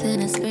sprung off in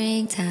the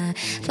springtime.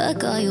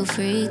 Fuck all your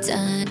free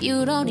time,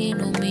 you don't need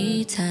no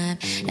me time.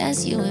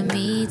 That's you and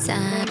me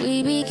time.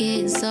 We be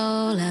getting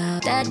so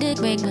loud, that dick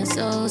make me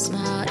so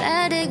small.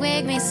 That dick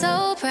make me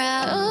so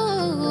proud.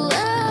 Ooh,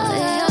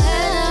 lay your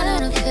head down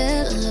on a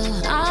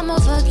pillow, I'ma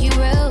fuck you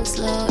real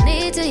slow.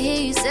 Need to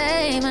hear you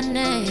say my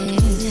name.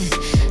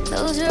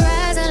 Close your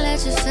eyes and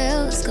let your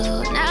feels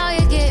go. Now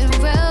you're getting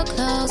real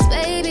close,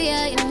 baby,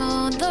 I am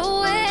on the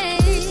way.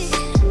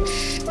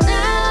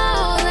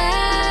 Now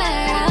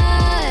that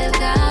I've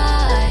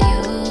got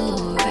you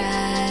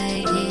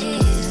right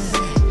here,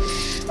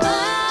 I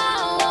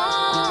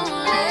won't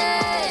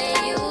let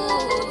you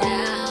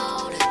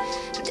down.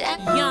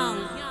 Young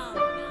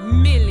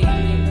Milli.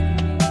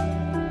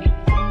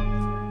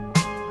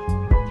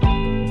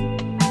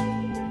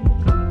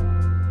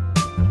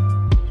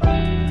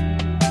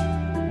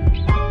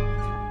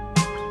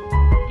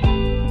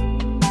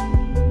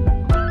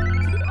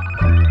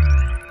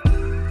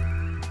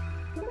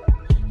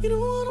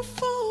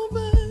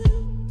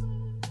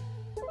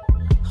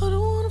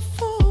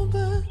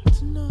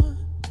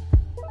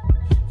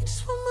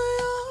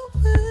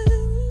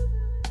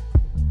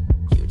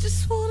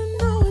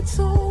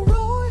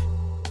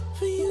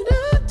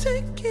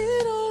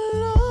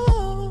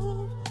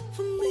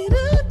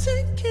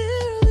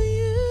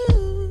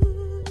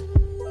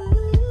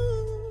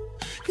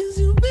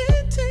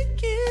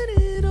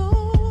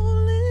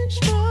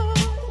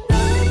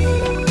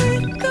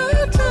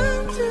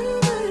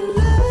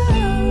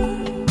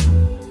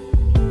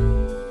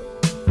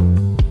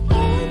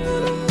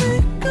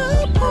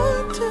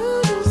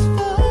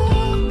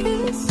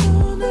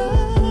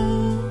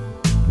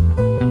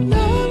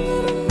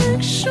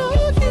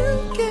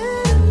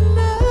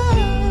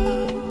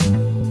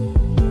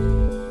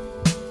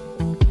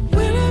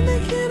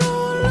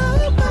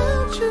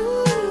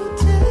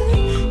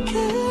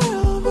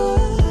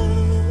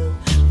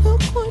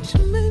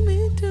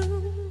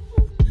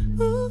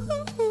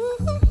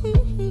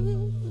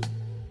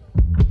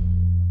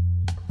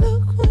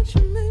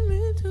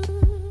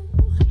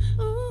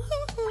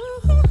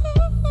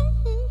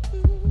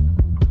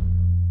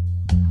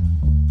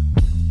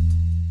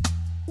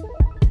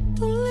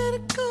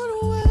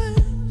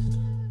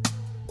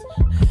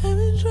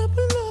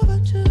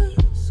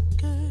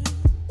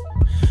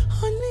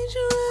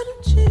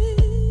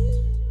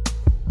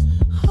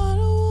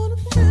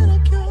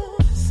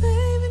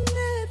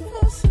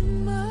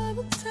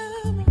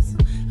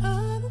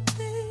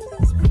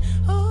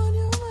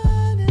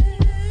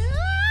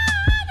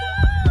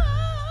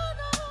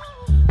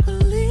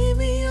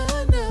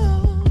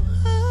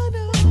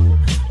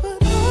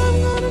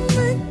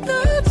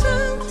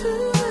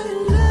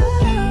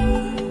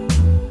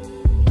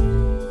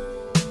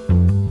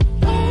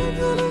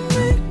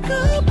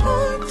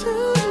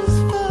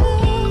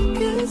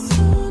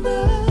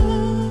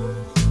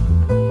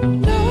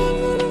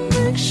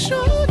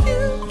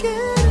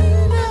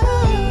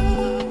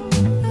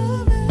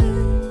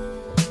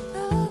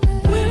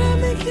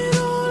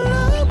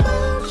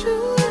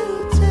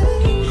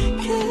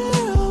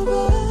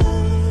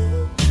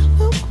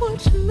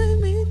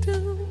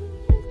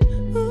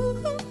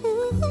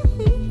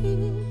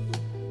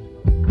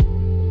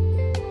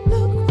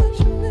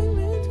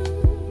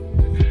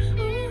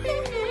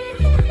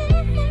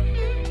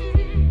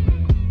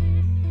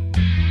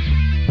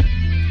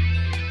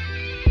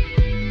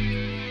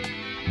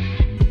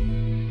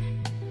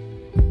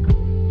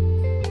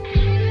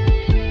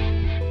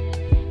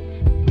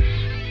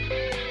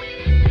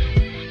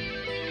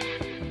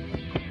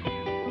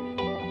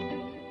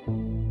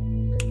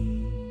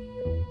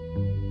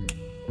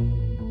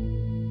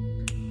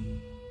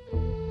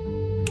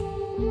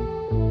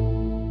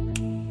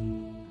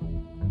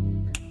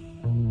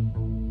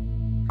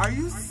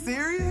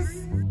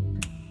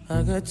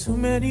 I got too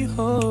many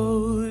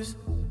hoes,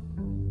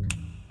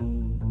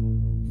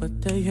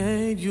 but they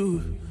ain't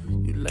you.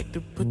 You like to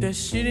put that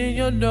shit in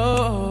your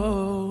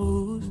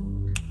nose,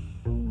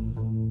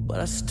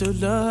 but I still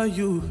love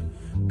you.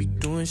 Be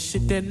doing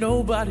shit that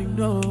nobody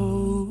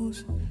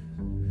knows.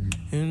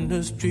 In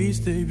the streets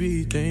they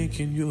be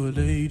thinking you're a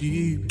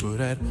lady,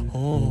 but at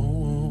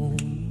home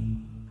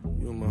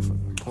You a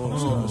motherfucking porn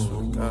star, I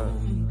swear to God.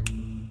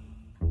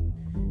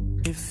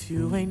 if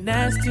you ain't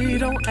nasty,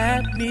 don't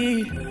at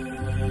me.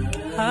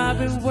 I've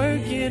been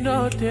working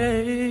all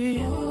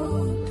day.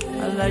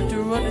 I like to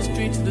run the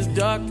streets till it's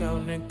dark out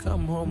and then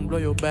come home, blow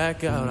your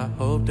back out. I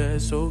hope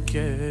that's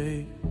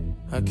okay.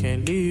 I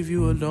can't leave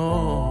you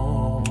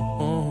alone.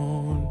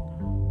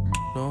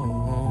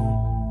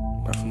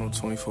 No. Not for no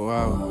 24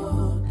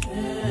 hours.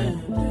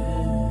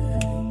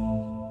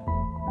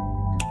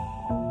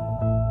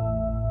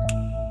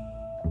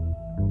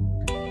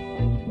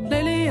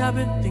 Lately I've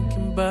been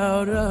thinking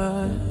about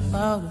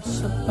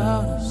us,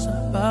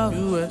 about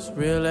you as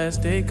real as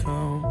they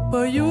come.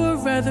 But you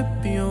would rather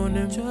be on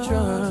them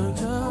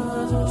drugs,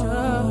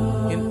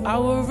 and I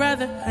would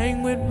rather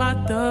hang with my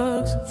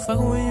thugs. Fuck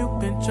when you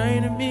been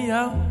draining me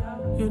out,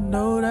 you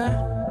know that.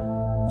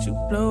 You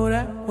blow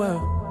that well,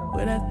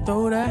 where that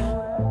throw that.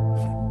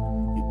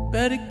 You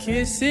better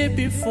kiss it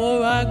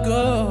before I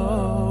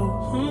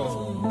go.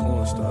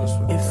 Porn star, I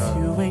swear to If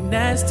God. you ain't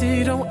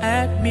nasty, don't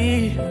at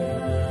me.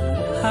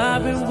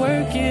 I've been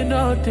working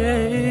all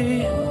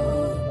day. I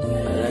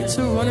like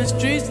to run the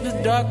streets in the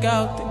dark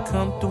out, then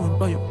come through and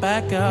blow your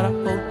back out. I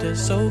hope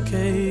that's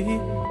okay.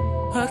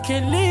 I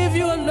can't leave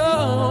you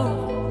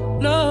alone,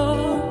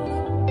 no.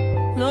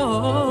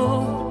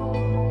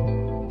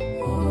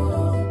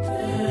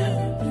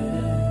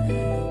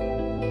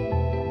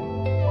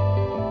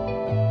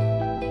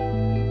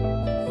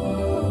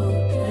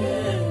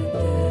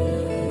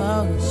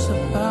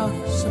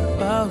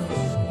 About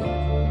us.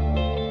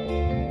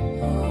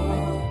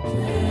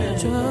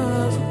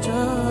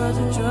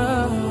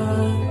 Drugs.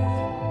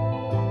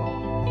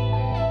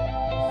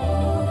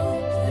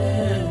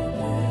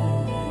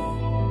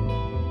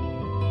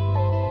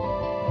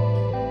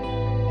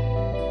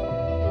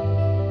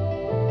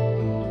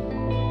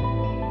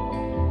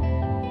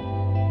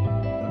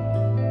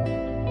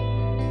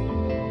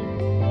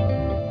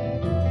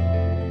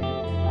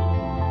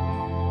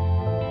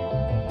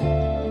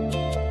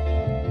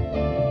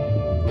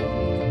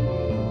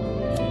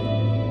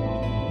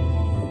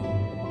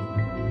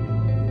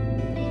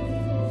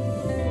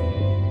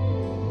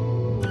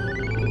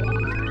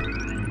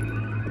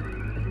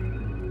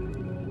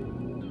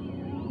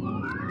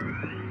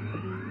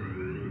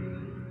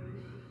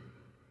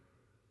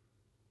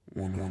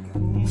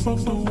 Fuck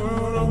the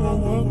world, I'ma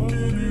walk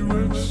in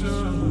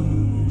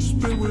erection.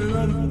 Spit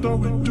without a thought,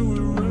 we do it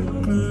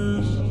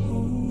reckless.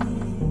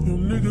 Your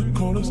nigga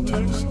call us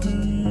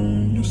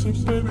texting. You say,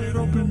 baby,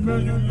 don't be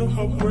mad, you know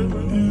how break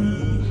it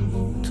is.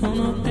 Turn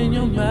up in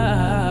your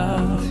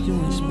mouth, you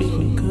ain't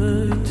speaking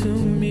good to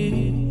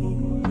me.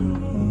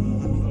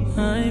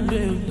 I ain't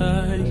built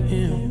like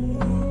him,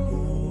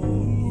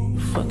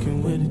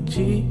 fucking with a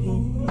G.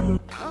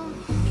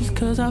 Just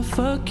cause I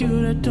fuck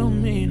you, that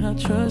don't mean I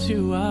trust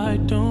you, I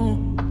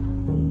don't.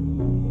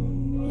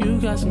 You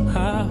got some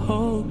high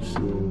hopes,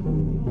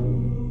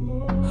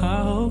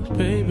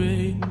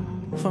 baby.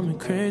 For me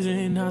crazy,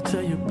 and I'll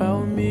tell you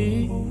about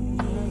me.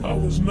 I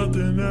was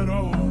nothing at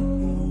all.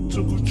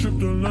 Took a trip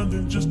to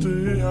London just to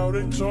hear how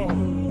they talk.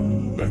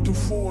 Back to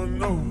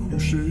 4-0, you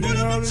should hear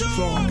how they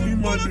talk. He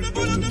might be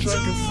best to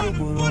track and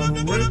field, but I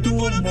done ran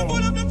through them all.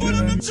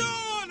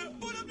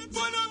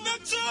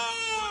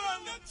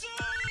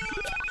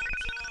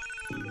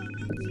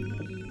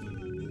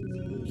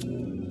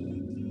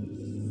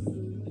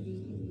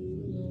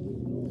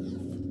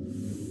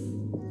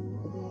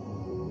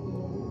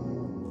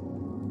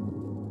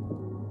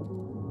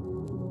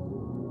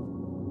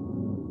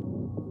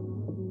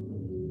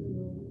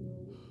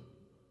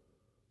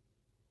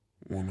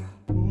 Yeah,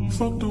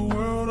 fuck the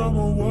world,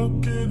 I'ma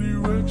walk in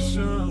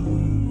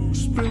erection.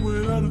 Spit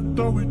without a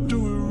thought, we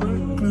do it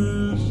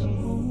reckless.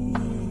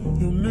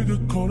 Your nigga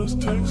call us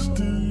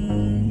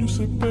texting. You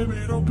say, baby,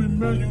 don't be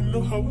mad, you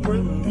know how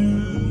break it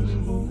is.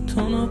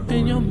 Turn up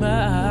in your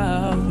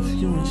mouth if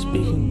you ain't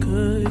speaking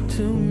good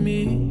to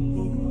me.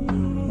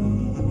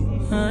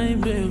 I ain't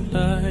built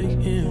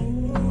like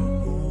him,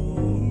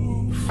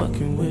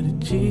 fucking with a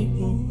G.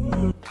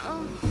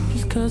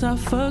 Just cause I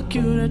fuck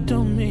you, that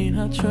don't mean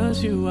I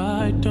trust you,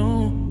 I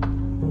don't.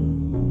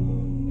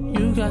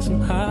 You got some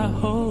high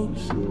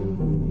hopes,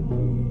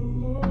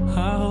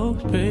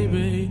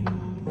 baby.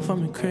 For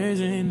me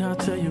crazy, and I'll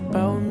tell you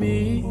about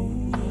me.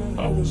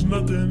 I was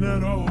nothing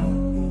at all.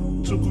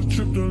 Took a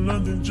trip to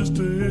London just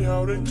to hear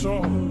how they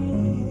talk.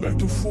 Back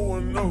to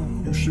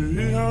 4-0, you should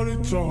hear how they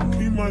talk.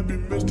 He might be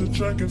Mr.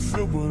 Track and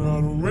Field, but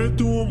I done ran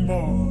through them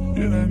all.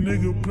 Yeah, that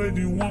nigga played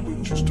D1,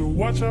 but used to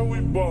watch how we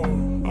ball.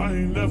 I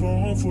ain't never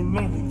home for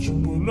long, but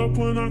you pull up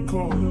when I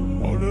call.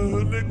 All the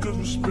hood niggas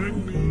respect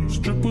me.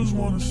 Strippers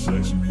wanna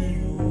sex me.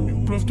 You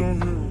bluffed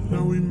on him,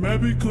 now we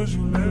mad because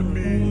you let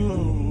me.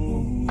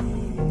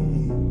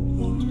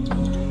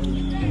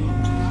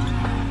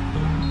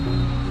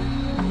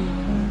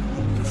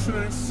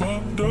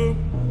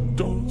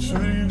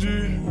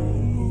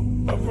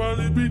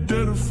 be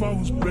dead if I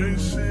was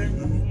basic.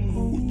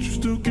 Would you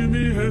still give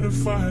me head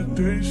if I had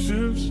day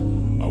shifts?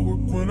 I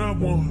work when I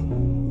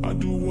want, I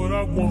do what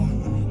I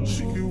want.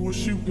 She get what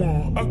she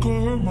want, I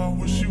call her mom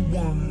what she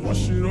want.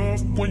 Wash it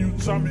off when you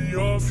tie me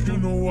off, you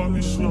know I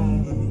be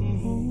slow.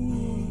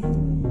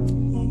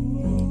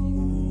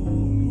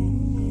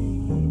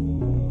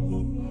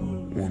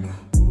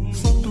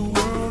 Fuck the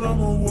world,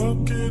 I'ma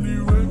walk in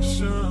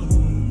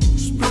erection.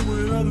 Spin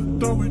without a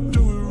thought, we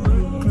do it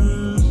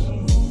reckless.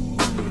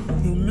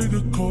 Your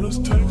nigga called us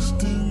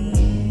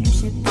texting. You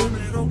said,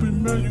 baby, don't be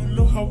mad, you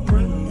know how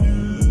Brent is.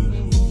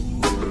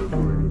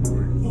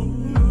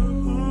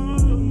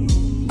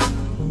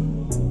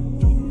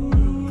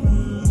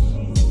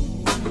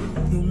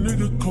 Your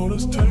nigga called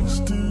us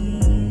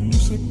texting. You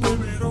said,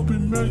 baby, don't be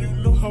mad, you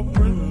know how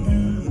Brent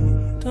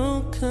is.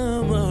 Don't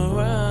come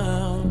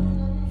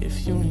around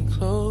if you ain't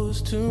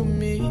close to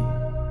me.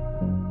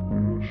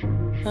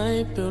 I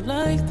ain't built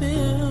like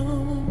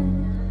them.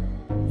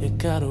 It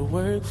gotta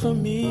work for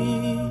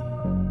me.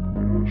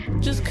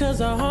 Just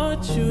cause I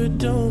haunt you, it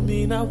don't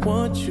mean I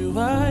want you,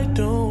 I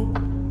don't.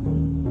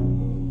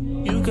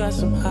 You got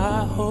some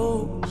high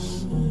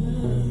hopes.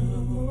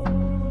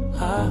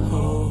 High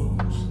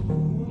hopes.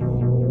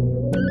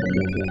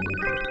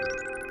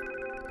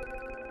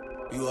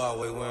 You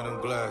always wearing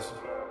them glasses.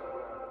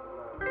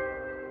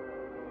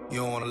 You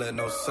don't wanna let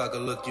no sucker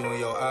look you in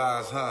your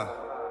eyes, huh?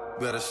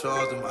 Better show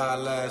us them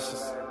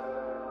eyelashes.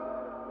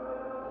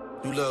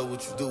 You love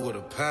what you do with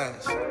a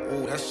passion.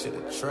 Ooh, that shit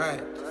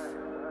attract.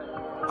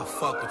 I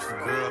fuck with you,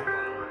 girl.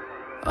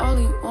 All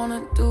he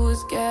wanna do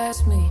is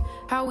gas me.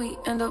 How we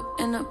end up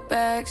in the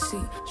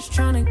backseat, just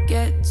tryna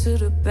get to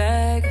the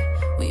bag.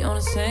 We on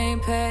the same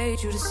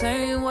page, you the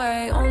same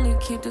way. Only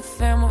keep the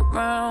fam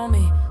around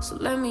me, so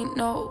let me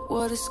know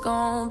what it's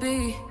gon'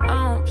 be. I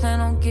don't plan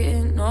on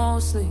getting no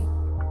sleep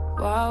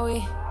while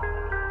we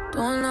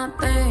doing our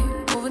thing,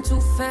 moving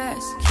too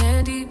fast.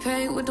 Candy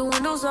paint with the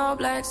windows all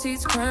black,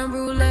 seats creme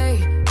brulee.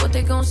 What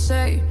they gon'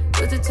 say?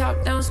 With the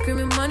top down,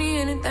 screaming money,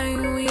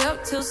 anything. We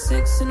up till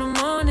 6 in the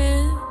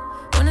morning.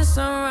 When the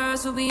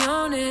sunrise, we'll be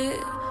on it.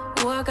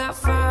 Ooh, I got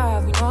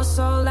 5, you know it's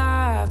so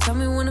live. Tell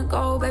me when to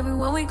go, baby,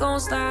 when we gon'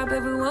 slide,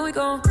 baby, when we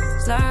gon'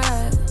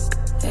 slide.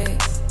 Hey,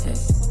 hey.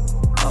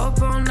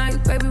 Up all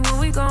night, baby, when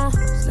we gon'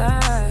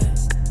 slide.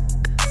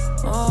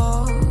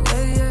 Oh,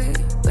 hey, hey.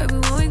 Baby,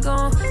 when we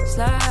gon'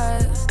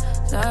 slide,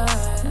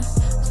 slide, slide,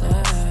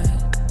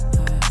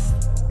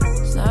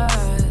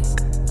 slide.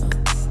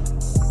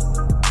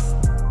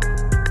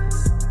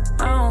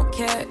 I don't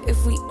care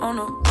if we on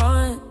a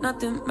run.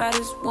 Nothing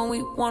matters when we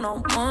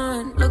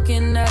one-on-one.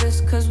 Looking at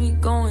us cause we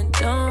going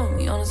dumb.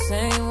 We on the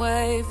same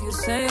wave, you the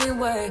same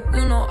way.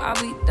 You know I'll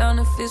be down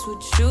if it's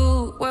with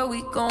you. Where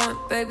we going,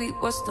 baby,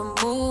 what's the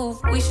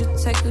move? We should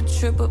take a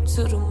trip up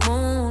to the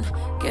moon.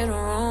 Get a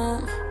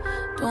room,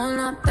 doing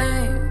our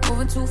thing,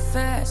 moving too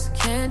fast.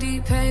 Candy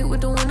paint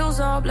with the windows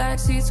all black,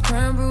 seats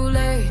creme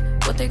brulee.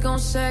 What they gon'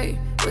 say?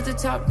 With the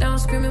top down,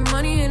 screaming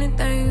money,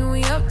 anything.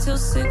 We up till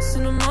 6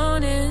 in the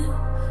morning.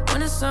 When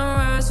the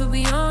sunrise, we'll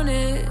be on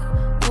it.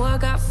 Ooh, I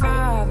got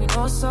 5, you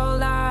know it's so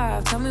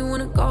live. Tell me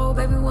when to go,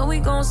 baby, when we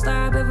gon'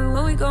 slide, baby,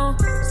 when we gon'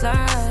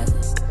 slide.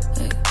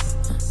 Hey,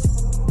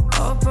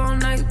 up all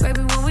night,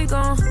 baby, when we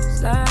gon'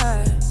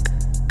 slide.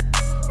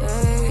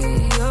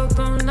 Hey, up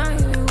all night,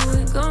 baby, when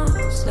we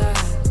gon' slide.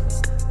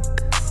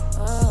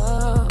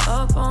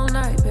 Up all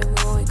night, baby,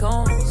 when we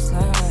gon'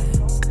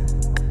 slide.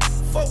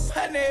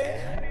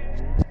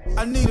 400.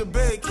 I need a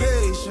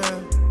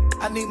vacation.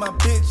 I need my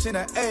bitch in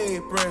an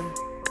apron.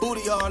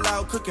 Booty all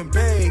out cooking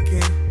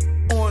bacon.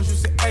 Orange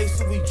juice and ace,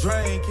 so we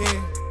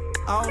drinking.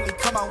 I only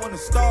come out when the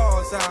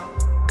stars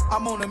out.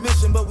 I'm on a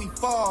mission, but we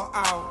fall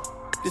out.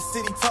 The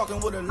city talking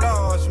with a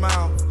large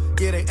mouth.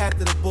 Yeah, they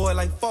after the boy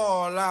like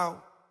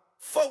Fallout.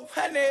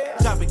 400.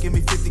 Drop it, give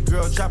me 50,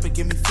 girl, drop it,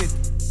 give me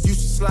 50. You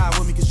should slide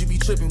with me, cause you be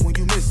tripping when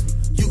you miss me.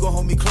 You gon'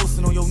 hold me close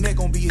and on your neck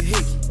gon' be a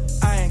hickey.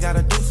 I ain't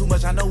gotta do too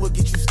much, I know what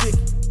get you sticky.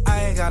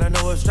 I ain't gotta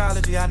know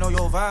astrology, I know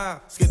your vibe.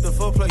 Skip the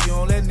foreplay, you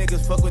don't let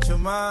niggas fuck with your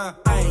mind.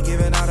 I ain't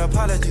giving out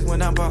apologies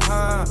when I'm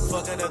behind.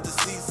 Fucking up the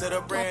seats of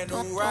the brand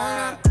new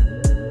ride.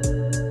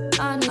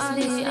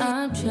 Honestly,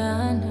 I'm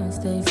trying to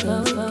stay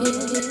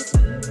focused.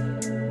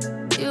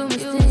 You must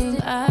think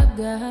I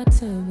got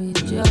to be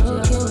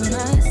joking when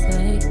I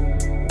say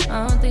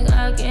I don't think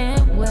I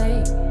can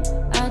wait.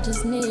 I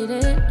just need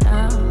it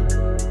now.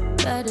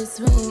 Let it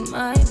swing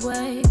my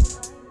way.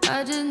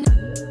 I just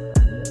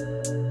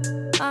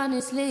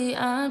honestly,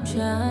 I'm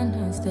trying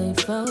to stay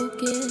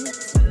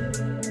focused.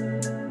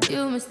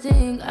 You must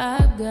think I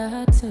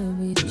got to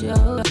be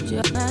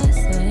joking. I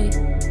say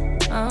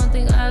I don't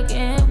think I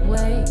can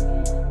wait.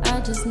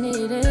 I just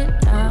need it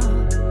now.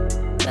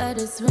 Let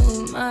it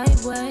swing my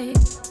way.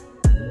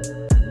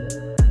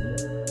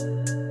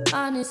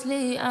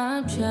 Honestly,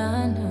 I'm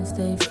trying to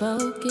stay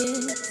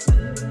focused.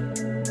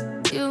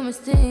 You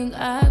must think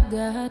I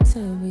got to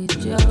be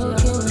joking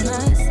when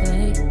I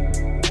say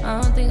I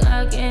don't think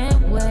I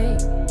can wait.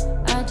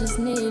 I just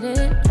need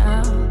it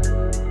now.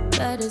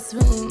 Let it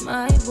swing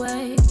my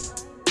way.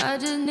 I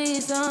just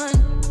need some.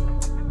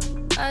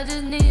 I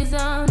just need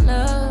some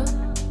love.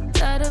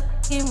 Tired of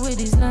f***ing with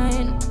these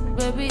lame.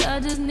 Baby, I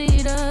just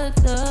need a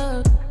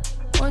thug.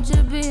 Won't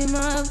you be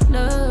my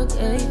plug,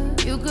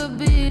 ayy? You could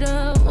be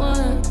the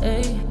one,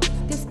 ayy.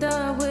 Get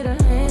started with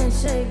a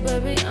handshake,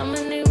 baby. I'ma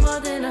need more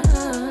than a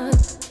hug.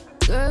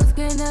 Girls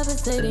can't never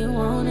say they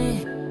want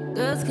it.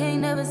 Girls can't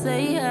never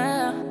say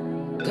yeah.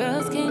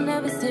 Girls can't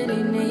never say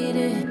they need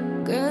it.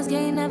 Girls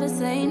can't never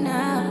say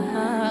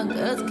nah.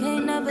 Girls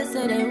can't never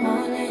say they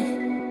want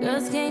it.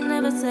 Girls can't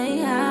never say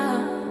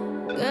how.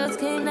 Girls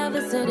can't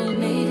never say they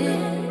need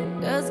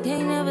it. Girls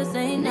can't never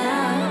say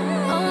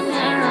nah. Oh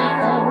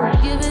nah.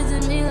 Give it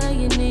to me like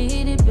you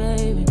need it,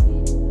 baby.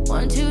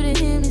 Want you to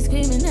hear me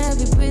screaming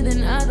every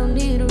breathing. I don't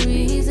need a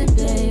reason,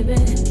 baby.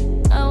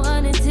 I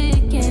want it till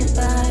you can't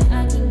buy.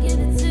 I can give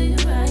it to you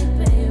right,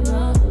 baby.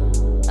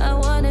 I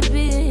wanna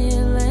be a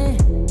healing.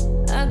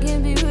 I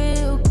can be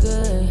real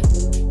good.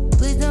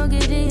 Please don't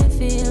get in your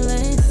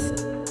feelings.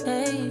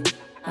 Hey,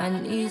 I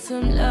need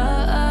some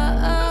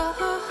love.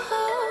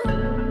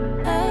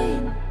 Hey,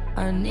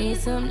 I need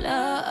some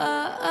love.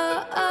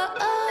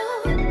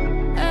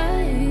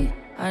 Hey,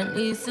 I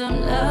need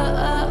some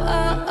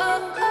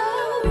love.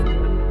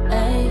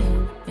 Hey,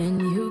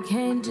 and you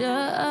can't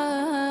judge.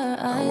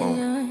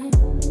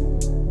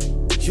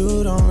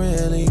 You don't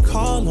really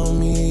call on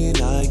me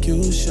like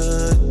you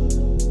should.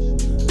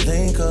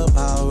 Think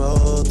about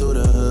roll through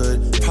the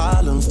hood.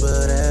 Problems,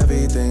 but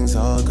everything's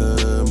all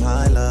good.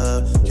 My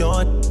love,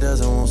 your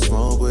doesn't want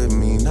smoke with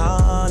me.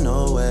 Nah,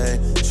 no way.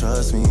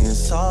 Trust me,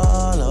 it's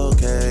all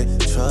okay.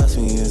 Trust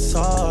me, it's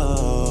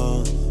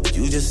all.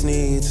 You just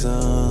need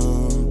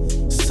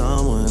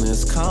someone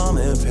that's calm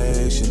and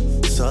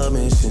patient.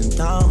 Submission,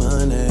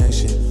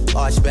 domination.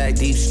 Arch back,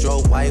 deep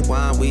stroke, white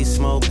wine, we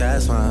smoke.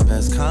 That's my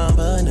best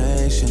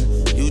combination.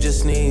 You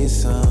just need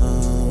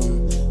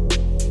some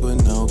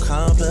with no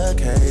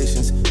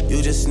complications.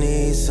 You just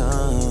need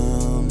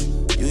some.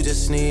 You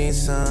just need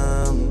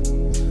some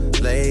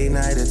late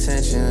night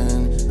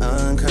attention,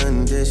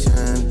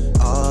 unconditioned.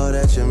 All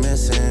that you're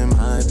missing,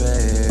 my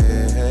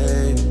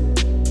babe.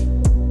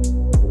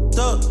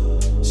 Look,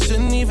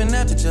 shouldn't even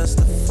have to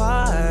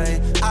justify.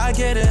 I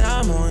get it,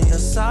 I'm on your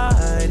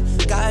side.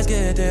 Guys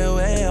get their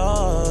way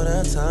all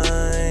the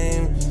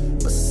time.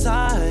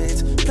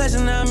 Besides, pleasure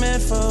not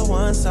meant for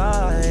one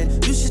side.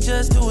 You should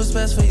just do what's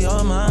best for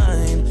your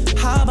mind.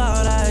 How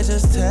about I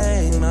just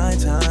take my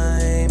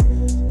time?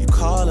 You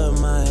call up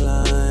my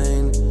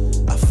line,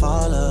 I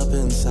fall up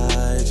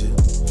inside you.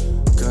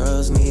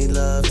 Girls need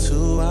love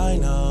too, I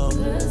know.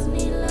 Girls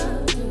need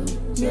love too.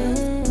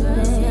 Yeah.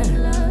 Girls need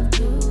love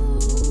too.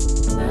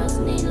 Girls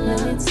need love.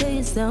 Let me tell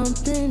you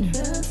something.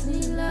 Girls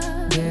need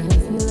love.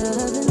 Girls need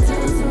love and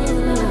girls need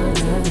love.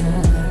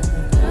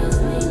 Girls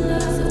need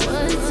love. So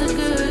what's a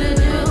girl to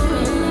do?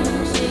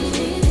 She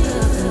needs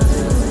love.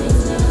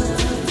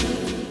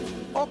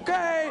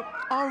 Okay,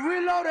 I'm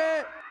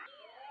reloaded.